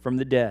from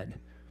the dead.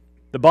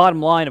 The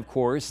bottom line, of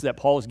course, that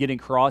Paul is getting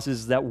across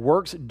is that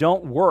works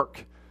don't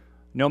work.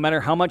 No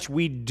matter how much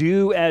we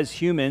do as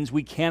humans,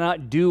 we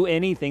cannot do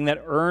anything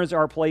that earns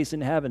our place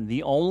in heaven.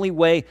 The only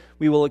way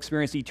we will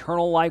experience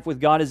eternal life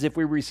with God is if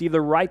we receive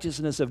the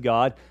righteousness of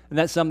God, and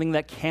that's something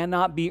that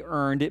cannot be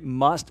earned. It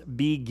must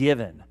be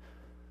given.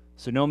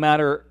 So no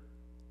matter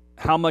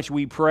how much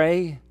we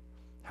pray,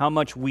 how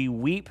much we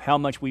weep, how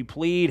much we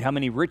plead, how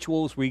many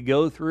rituals we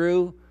go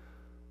through,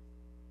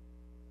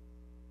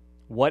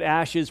 what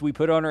ashes we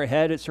put on our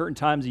head at certain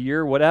times of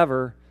year,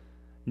 whatever,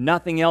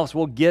 nothing else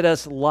will get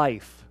us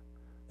life.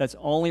 That's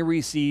only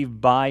received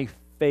by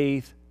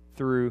faith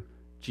through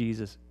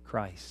Jesus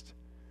Christ.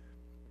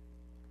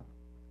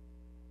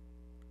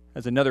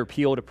 As another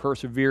appeal to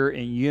persevere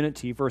in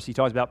unity, first he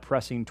talks about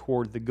pressing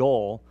toward the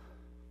goal.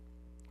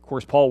 Of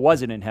course, Paul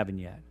wasn't in heaven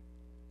yet.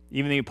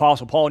 Even the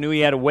Apostle Paul knew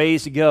he had a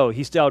ways to go.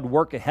 He still had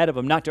work ahead of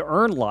him, not to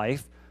earn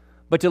life,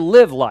 but to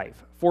live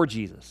life for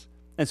Jesus.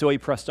 And so he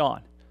pressed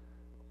on.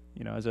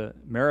 As a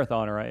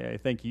marathoner, I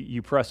think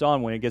you press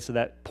on when it gets to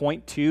that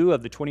point 2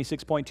 of the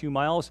 26.2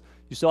 miles.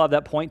 You still have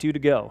that point 2 to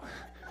go.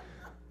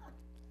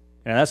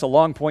 And that's a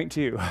long point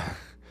 2.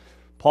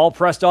 Paul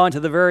pressed on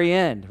to the very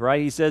end,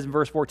 right? He says in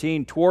verse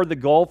 14, toward the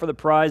goal for the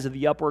prize of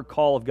the upward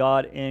call of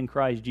God in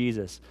Christ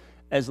Jesus.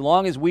 As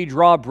long as we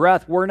draw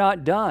breath, we're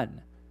not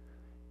done.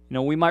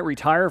 We might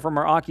retire from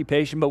our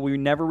occupation, but we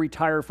never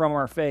retire from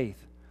our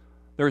faith.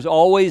 There's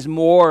always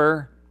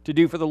more to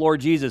do for the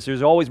Lord Jesus.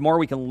 There's always more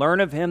we can learn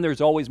of him.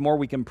 There's always more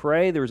we can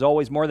pray. There's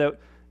always more that,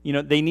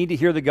 they need to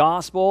hear the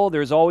gospel.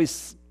 There's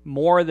always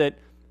more that,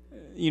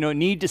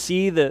 need to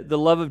see the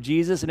love of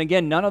Jesus. And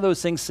again, none of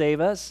those things save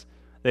us.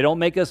 They don't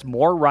make us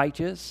more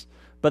righteous,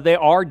 but they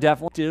are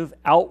definitely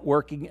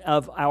outworking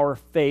of our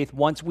faith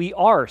once we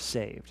are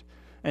saved.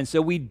 And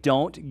so we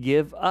don't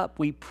give up.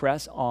 We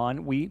press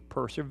on. We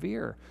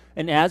persevere.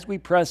 And as we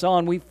press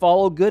on, we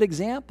follow good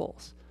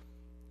examples.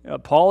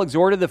 Paul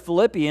exhorted the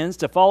Philippians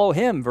to follow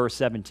him, verse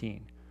 17.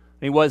 And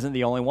he wasn't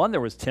the only one.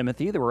 There was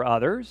Timothy. There were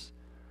others.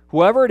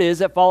 Whoever it is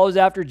that follows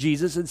after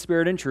Jesus in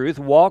spirit and truth,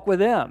 walk with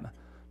him.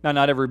 Now,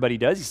 not everybody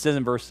does. He says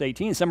in verse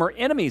 18, some are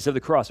enemies of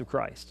the cross of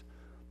Christ.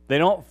 They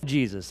don't follow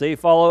Jesus. They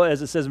follow,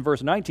 as it says in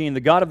verse 19,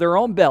 the god of their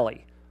own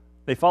belly.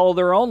 They follow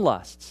their own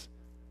lusts.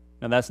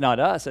 Now, that's not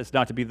us. That's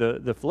not to be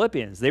the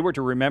Philippians. They were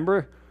to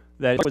remember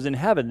that it was in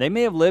heaven. They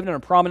may have lived in a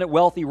prominent,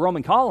 wealthy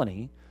Roman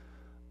colony,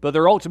 but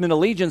their ultimate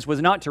allegiance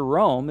was not to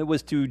Rome. It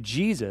was to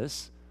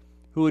Jesus,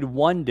 who would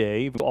one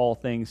day do all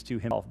things to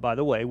himself. By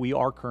the way, we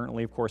are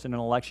currently, of course, in an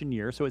election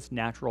year, so it's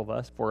natural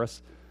for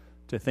us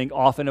to think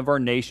often of our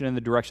nation and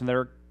the direction that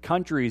our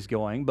country is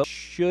going, but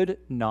should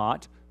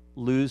not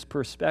lose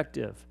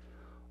perspective.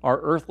 Our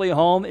earthly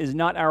home is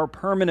not our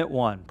permanent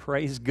one.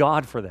 Praise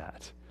God for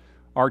that.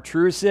 Our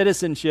true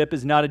citizenship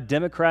is not a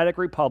democratic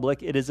republic.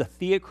 It is a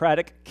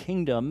theocratic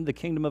kingdom, the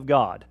kingdom of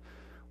God.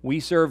 We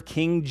serve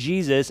King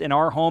Jesus, and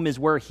our home is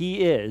where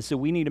he is. So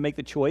we need to make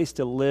the choice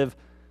to live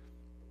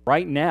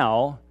right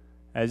now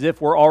as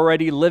if we're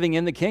already living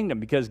in the kingdom,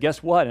 because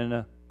guess what? In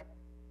a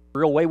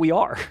real way, we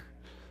are,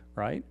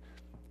 right?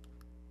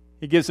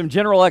 He gives some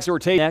general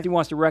exhortation. He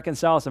wants to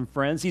reconcile some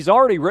friends. He's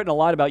already written a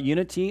lot about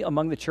unity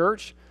among the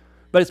church,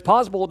 but it's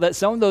possible that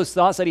some of those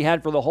thoughts that he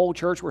had for the whole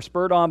church were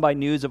spurred on by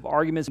news of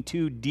arguments with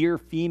two dear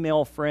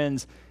female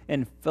friends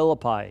in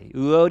Philippi.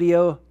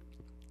 Euodia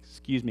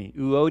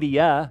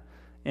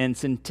and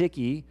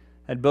Syntyche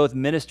had both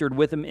ministered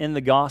with him in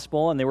the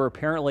gospel, and they were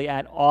apparently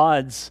at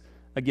odds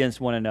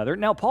against one another.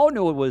 Now, Paul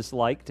knew what it was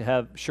like to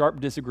have sharp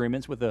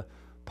disagreements with a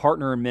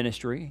partner in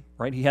ministry,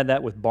 right? He had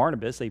that with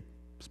Barnabas. They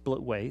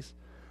split ways.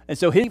 And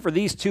so his for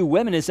these two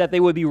women is that they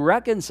would be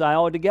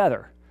reconciled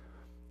together.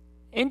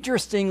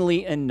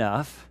 Interestingly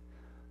enough,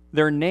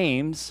 their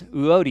names,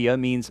 Euodia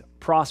means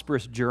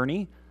prosperous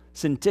journey,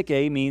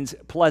 Syntyche means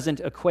pleasant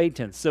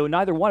acquaintance. So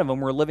neither one of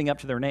them were living up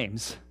to their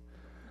names.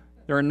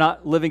 They're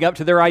not living up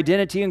to their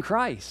identity in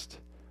Christ.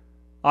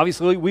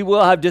 Obviously, we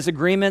will have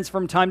disagreements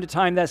from time to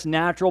time. That's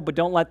natural, but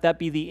don't let that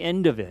be the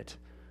end of it.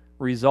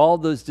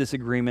 Resolve those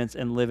disagreements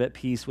and live at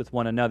peace with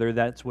one another.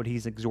 That's what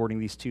he's exhorting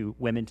these two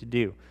women to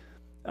do.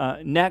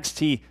 Next,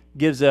 he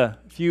gives a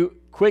few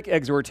quick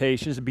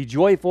exhortations to be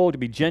joyful, to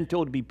be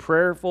gentle, to be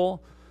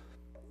prayerful.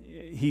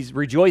 He's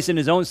rejoiced in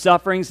his own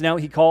sufferings. Now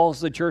he calls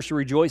the church to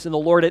rejoice in the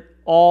Lord at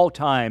all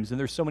times. And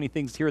there's so many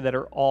things here that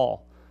are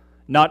all.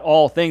 Not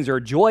all things are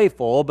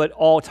joyful, but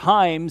all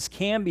times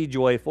can be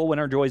joyful when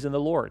our joy is in the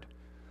Lord.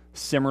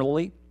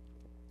 Similarly,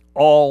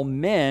 all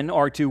men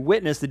are to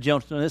witness the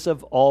gentleness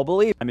of all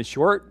believers. Time is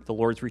short. The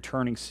Lord's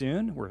returning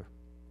soon. We're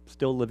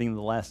still living in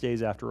the last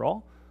days after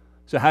all.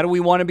 So how do we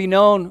want to be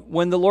known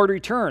when the Lord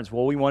returns?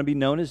 Well, we want to be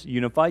known as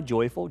unified,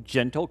 joyful,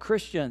 gentle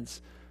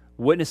Christians,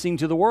 witnessing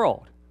to the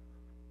world.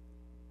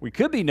 We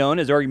could be known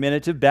as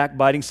argumentative,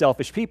 backbiting,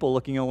 selfish people,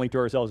 looking only to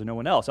ourselves and no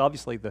one else.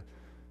 Obviously, the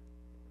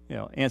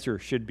answer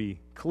should be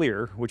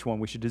clear which one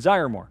we should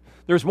desire more.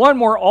 There's one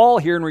more all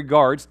here in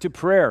regards to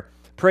prayer.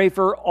 Pray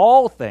for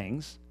all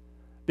things,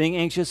 being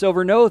anxious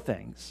over no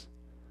things,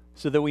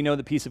 so that we know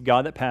the peace of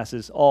God that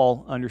passes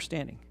all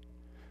understanding.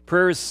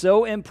 Prayer is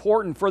so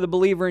important for the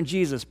believer in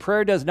Jesus.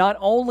 Prayer does not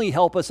only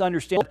help us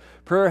understand,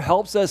 prayer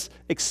helps us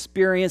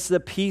experience the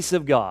peace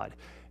of God.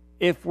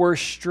 If we're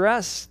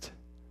stressed,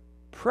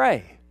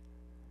 pray.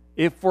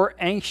 If we're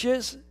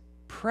anxious,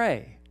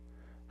 pray.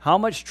 How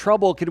much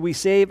trouble could we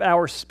save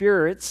our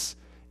spirits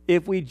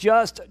if we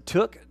just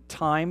took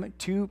time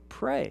to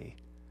pray?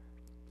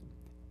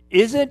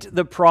 Isn't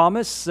the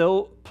promise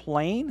so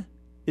plain?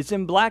 It's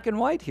in black and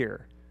white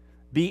here.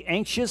 Be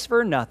anxious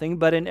for nothing,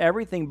 but in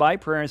everything by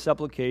prayer and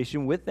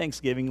supplication with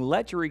thanksgiving,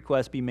 let your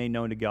requests be made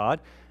known to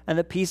God, and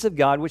the peace of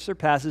God, which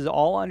surpasses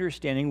all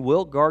understanding,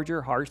 will guard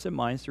your hearts and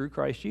minds through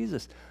Christ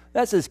Jesus.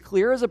 That's as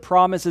clear as a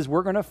promise as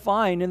we're going to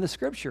find in the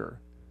Scripture.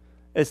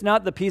 It's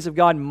not the peace of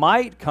God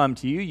might come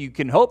to you. You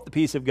can hope the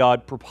peace of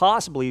God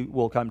possibly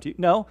will come to you.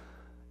 No,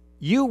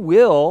 you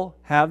will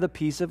have the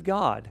peace of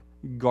God.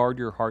 Guard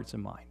your hearts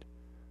and mind.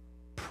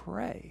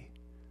 Pray.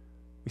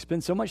 We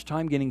spend so much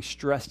time getting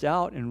stressed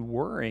out and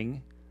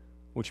worrying,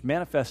 which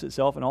manifests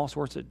itself in all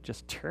sorts of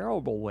just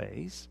terrible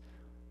ways.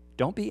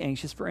 Don't be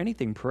anxious for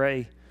anything.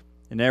 Pray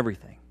in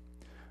everything.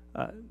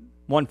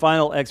 One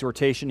final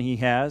exhortation he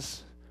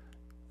has,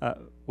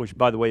 which,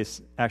 by the way,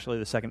 is actually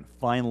the second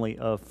finally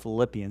of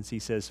Philippians. He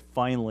says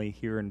finally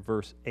here in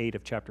verse 8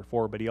 of chapter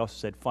 4, but he also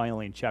said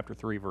finally in chapter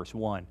 3, verse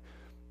 1.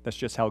 That's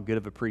just how good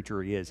of a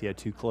preacher he is. He had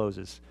two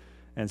closes.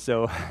 And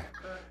so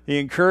he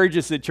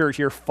encourages the church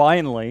here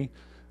finally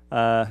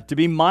to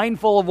be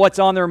mindful of what's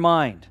on their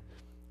mind.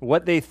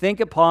 What they think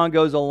upon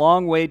goes a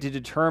long way to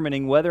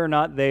determining whether or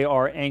not they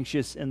are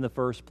anxious in the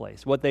first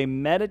place. What they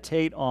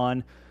meditate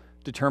on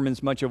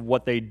determines much of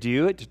what they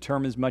do. It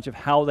determines much of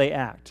how they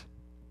act.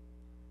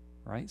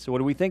 Right? So what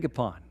do we think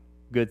upon?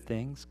 Good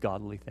things,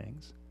 godly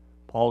things.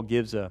 Paul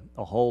gives a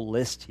whole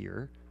list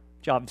here,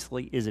 which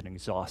obviously isn't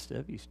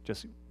exhaustive. He's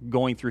just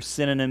going through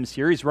synonyms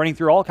here. He's running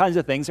through all kinds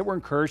of things that we're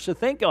encouraged to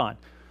think on.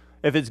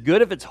 If it's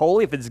good, if it's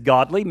holy, if it's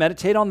godly,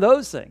 meditate on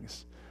those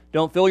things.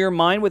 Don't fill your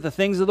mind with the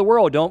things of the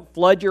world. Don't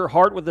flood your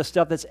heart with the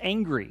stuff that's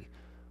angry,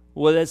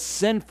 well, that's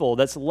sinful,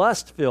 that's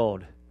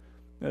lust-filled.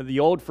 The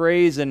old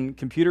phrase in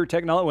computer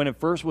technology, when it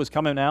first was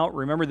coming out,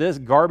 remember this,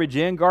 garbage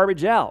in,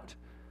 garbage out,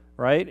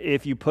 right?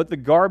 If you put the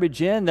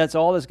garbage in, that's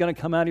all that's going to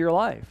come out of your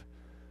life.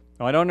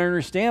 Now, I don't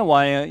understand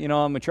why,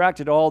 I'm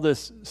attracted to all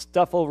this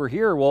stuff over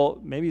here. Well,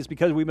 maybe it's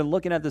because we've been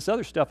looking at this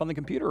other stuff on the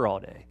computer all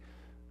day.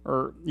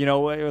 Or,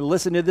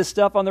 listen to this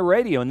stuff on the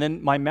radio, and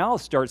then my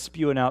mouth starts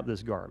spewing out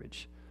this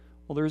garbage.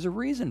 Well, there's a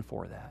reason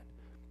for that.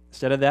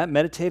 Instead of that,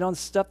 meditate on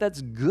stuff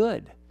that's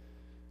good.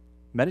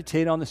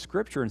 Meditate on the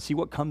Scripture and see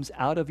what comes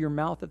out of your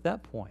mouth at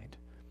that point.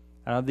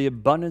 Out of the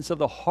abundance of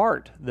the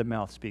heart, the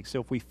mouth speaks.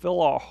 So if we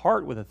fill our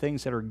heart with the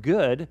things that are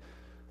good,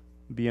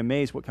 be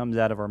amazed what comes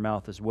out of our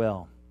mouth as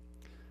well.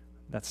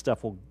 That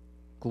stuff will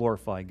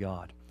glorify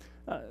God.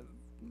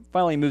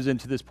 Finally, he moves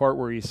into this part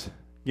where he's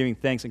giving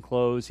thanks and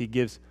close. He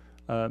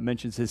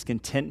mentions his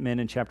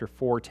contentment in chapter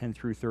 4, 10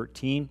 through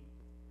 13.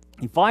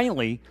 He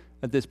finally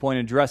at this point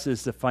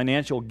addresses the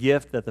financial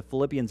gift that the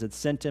Philippians had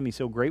sent him. He's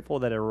so grateful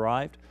that it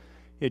arrived.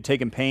 He had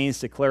taken pains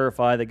to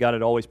clarify that God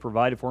had always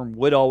provided for him,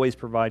 would always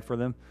provide for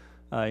them.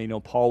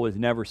 Paul was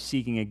never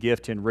seeking a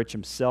gift to enrich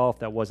himself.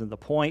 That wasn't the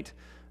point.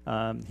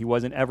 He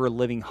wasn't ever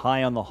living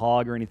high on the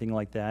hog or anything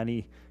like that.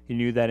 He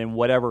knew that in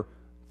whatever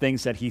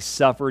things that he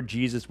suffered,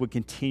 Jesus would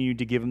continue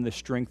to give him the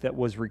strength that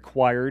was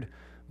required.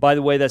 By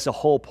the way, that's the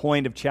whole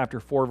point of chapter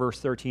 4, verse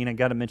 13. I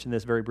got to mention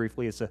this very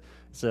briefly. It's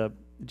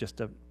just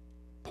a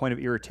point of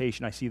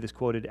irritation. I see this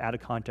quoted out of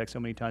context so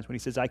many times when he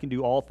says, I can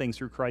do all things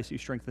through Christ who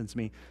strengthens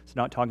me. It's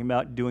not talking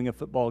about doing a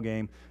football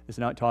game. It's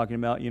not talking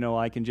about,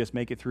 I can just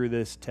make it through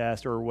this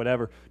test or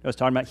whatever. No, it's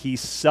talking about he's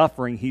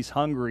suffering, he's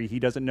hungry, he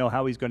doesn't know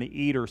how he's going to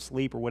eat or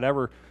sleep or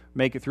whatever,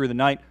 make it through the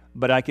night,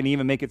 but I can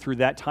even make it through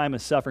that time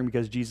of suffering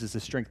because Jesus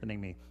is strengthening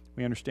me.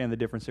 We understand the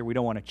difference there. We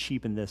don't want to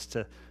cheapen this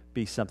to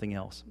be something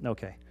else.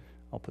 Okay,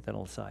 I'll put that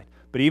on the side.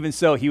 But even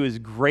so, he was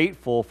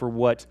grateful for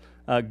what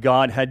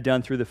God had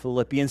done through the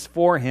Philippians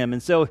for him.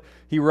 And so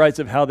he writes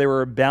of how they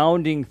were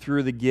abounding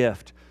through the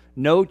gift.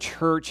 No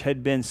church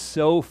had been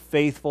so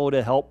faithful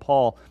to help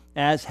Paul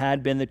as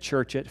had been the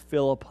church at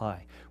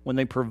Philippi. When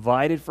they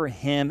provided for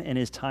him in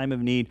his time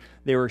of need,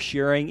 they were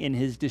sharing in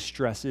his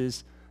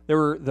distresses. They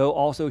were, though,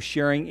 also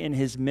sharing in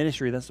his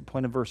ministry. That's the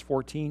point of verse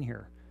 14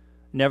 here.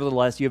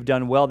 Nevertheless, you have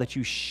done well that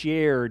you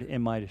shared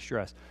in my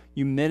distress.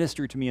 You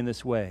ministered to me in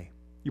this way.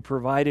 You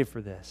provided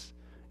for this.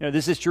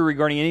 This is true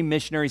regarding any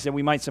missionaries that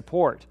we might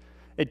support.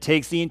 It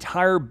takes the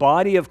entire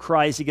body of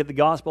Christ to get the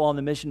gospel on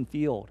the mission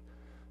field.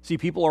 See,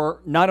 people are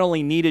not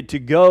only needed to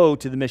go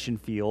to the mission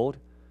field,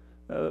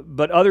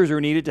 but others are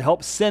needed to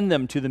help send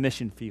them to the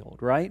mission field,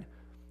 right?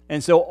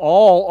 And so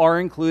all are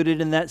included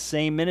in that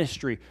same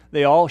ministry.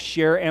 They all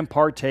share and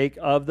partake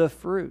of the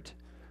fruit.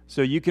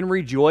 So you can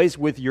rejoice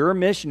with your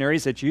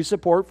missionaries that you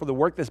support for the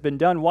work that's been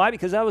done. Why?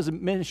 Because that was a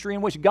ministry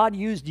in which God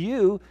used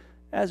you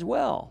as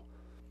well.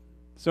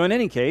 So in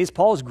any case,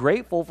 Paul is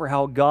grateful for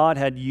how God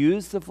had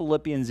used the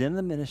Philippians in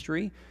the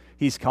ministry.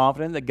 He's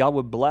confident that God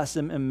would bless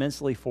them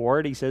immensely for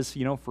it. He says,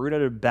 fruit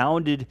had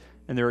abounded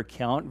in their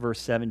account,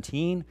 verse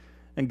 17,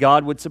 and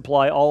God would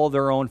supply all of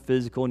their own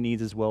physical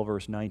needs as well,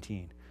 verse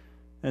 19.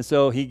 And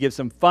so he gives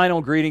some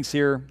final greetings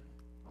here.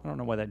 I don't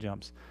know why that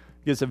jumps.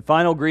 He gives some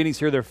final greetings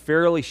here. They're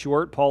fairly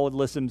short. Paul had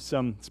listed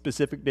some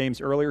specific names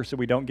earlier, so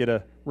we don't get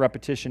a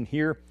repetition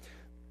here.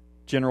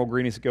 General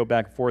greetings that go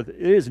back and forth. It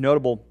is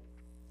notable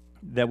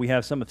that we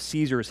have some of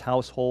Caesar's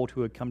household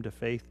who had come to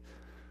faith.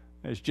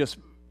 There's just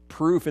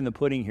proof in the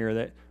pudding here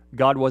that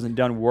God wasn't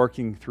done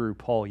working through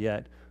Paul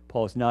yet.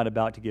 Paul is not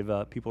about to give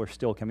up. People are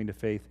still coming to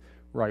faith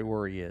right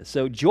where he is.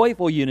 So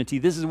joyful unity,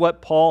 this is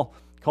what Paul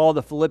called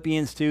the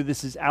Philippians to.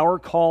 This is our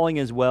calling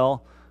as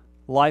well.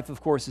 Life,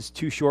 of course, is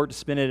too short to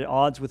spend it at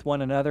odds with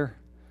one another.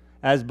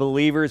 As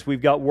believers,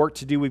 we've got work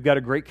to do. We've got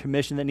a great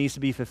commission that needs to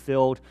be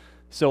fulfilled.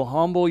 So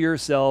humble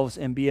yourselves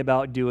and be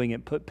about doing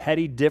it. Put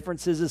petty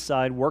differences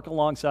aside. Work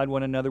alongside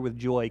one another with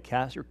joy.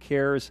 Cast your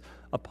cares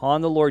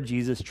upon the Lord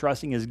Jesus,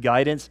 trusting his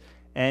guidance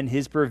and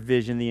his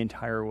provision the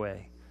entire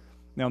way.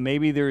 Now,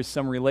 maybe there's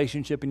some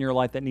relationship in your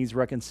life that needs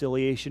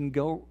reconciliation.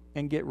 Go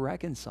and get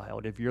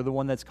reconciled. If you're the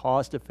one that's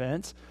caused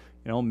offense,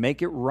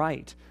 make it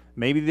right.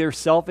 Maybe there's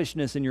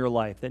selfishness in your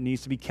life that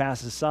needs to be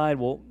cast aside.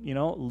 Well,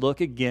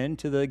 look again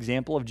to the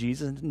example of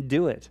Jesus and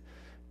do it.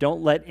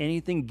 Don't let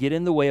anything get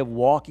in the way of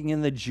walking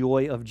in the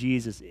joy of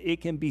Jesus. It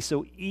can be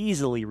so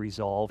easily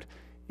resolved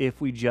if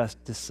we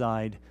just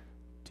decide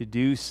to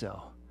do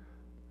so.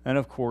 And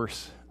of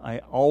course, I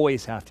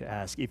always have to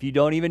ask, if you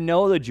don't even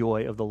know the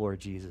joy of the Lord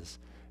Jesus,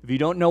 if you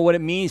don't know what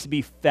it means to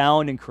be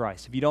found in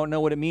Christ, if you don't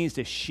know what it means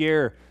to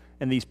share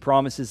in these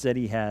promises that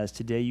he has,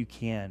 today you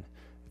can.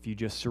 If you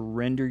just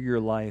surrender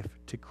your life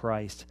to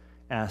Christ,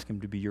 ask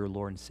him to be your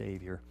Lord and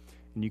Savior.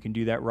 And you can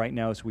do that right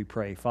now as we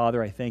pray.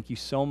 Father, I thank you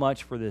so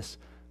much for this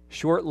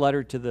short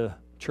letter to the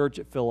church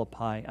at Philippi.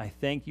 I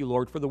thank you,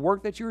 Lord, for the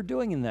work that you were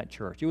doing in that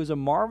church. It was a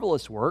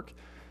marvelous work.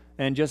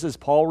 And just as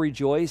Paul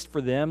rejoiced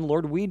for them,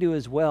 Lord, we do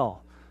as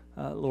well.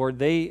 Lord,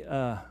 they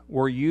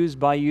were used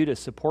by you to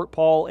support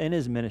Paul in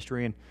his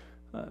ministry. And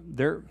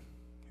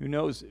who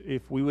knows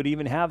if we would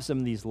even have some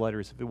of these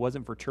letters if it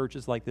wasn't for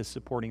churches like this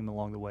supporting them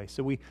along the way.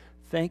 So we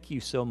thank you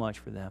so much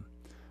for them.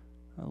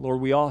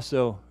 Lord, we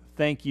also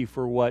thank you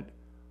for what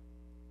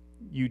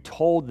you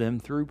told them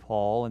through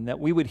Paul, and that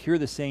we would hear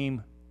the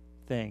same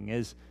thing.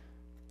 As,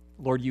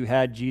 Lord, you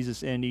had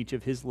Jesus end each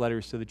of his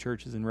letters to the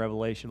churches in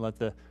Revelation. Let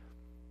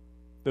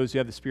those who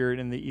have the Spirit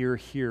and the ear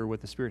hear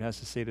what the Spirit has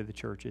to say to the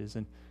churches.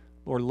 And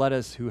Lord, let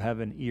us who have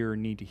an ear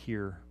need to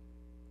hear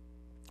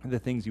the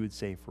things you would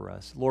say for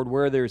us. Lord,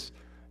 where there's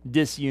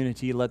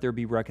disunity, let there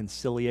be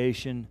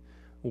reconciliation.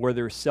 Where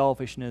there's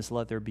selfishness,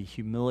 let there be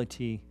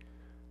humility.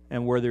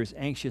 And where there's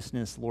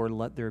anxiousness, Lord,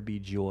 let there be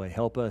joy.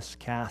 Help us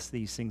cast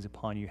these things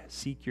upon you.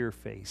 Seek your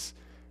face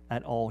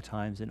at all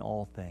times in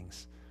all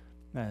things.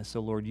 So,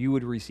 Lord, you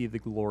would receive the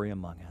glory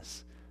among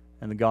us,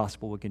 and the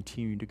gospel would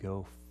continue to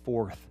go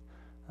forth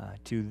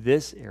to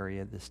this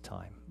area this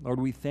time. Lord,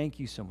 we thank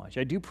you so much.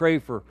 I do pray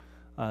for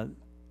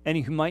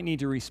any who might need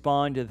to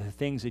respond to the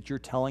things that you're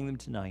telling them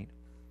tonight.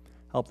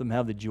 Help them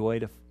have the joy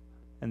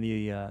and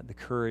the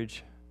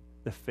courage,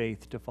 the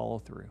faith to follow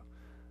through.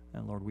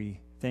 And Lord, we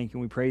thank you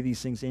and we pray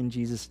these things in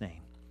Jesus'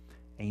 name.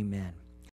 Amen.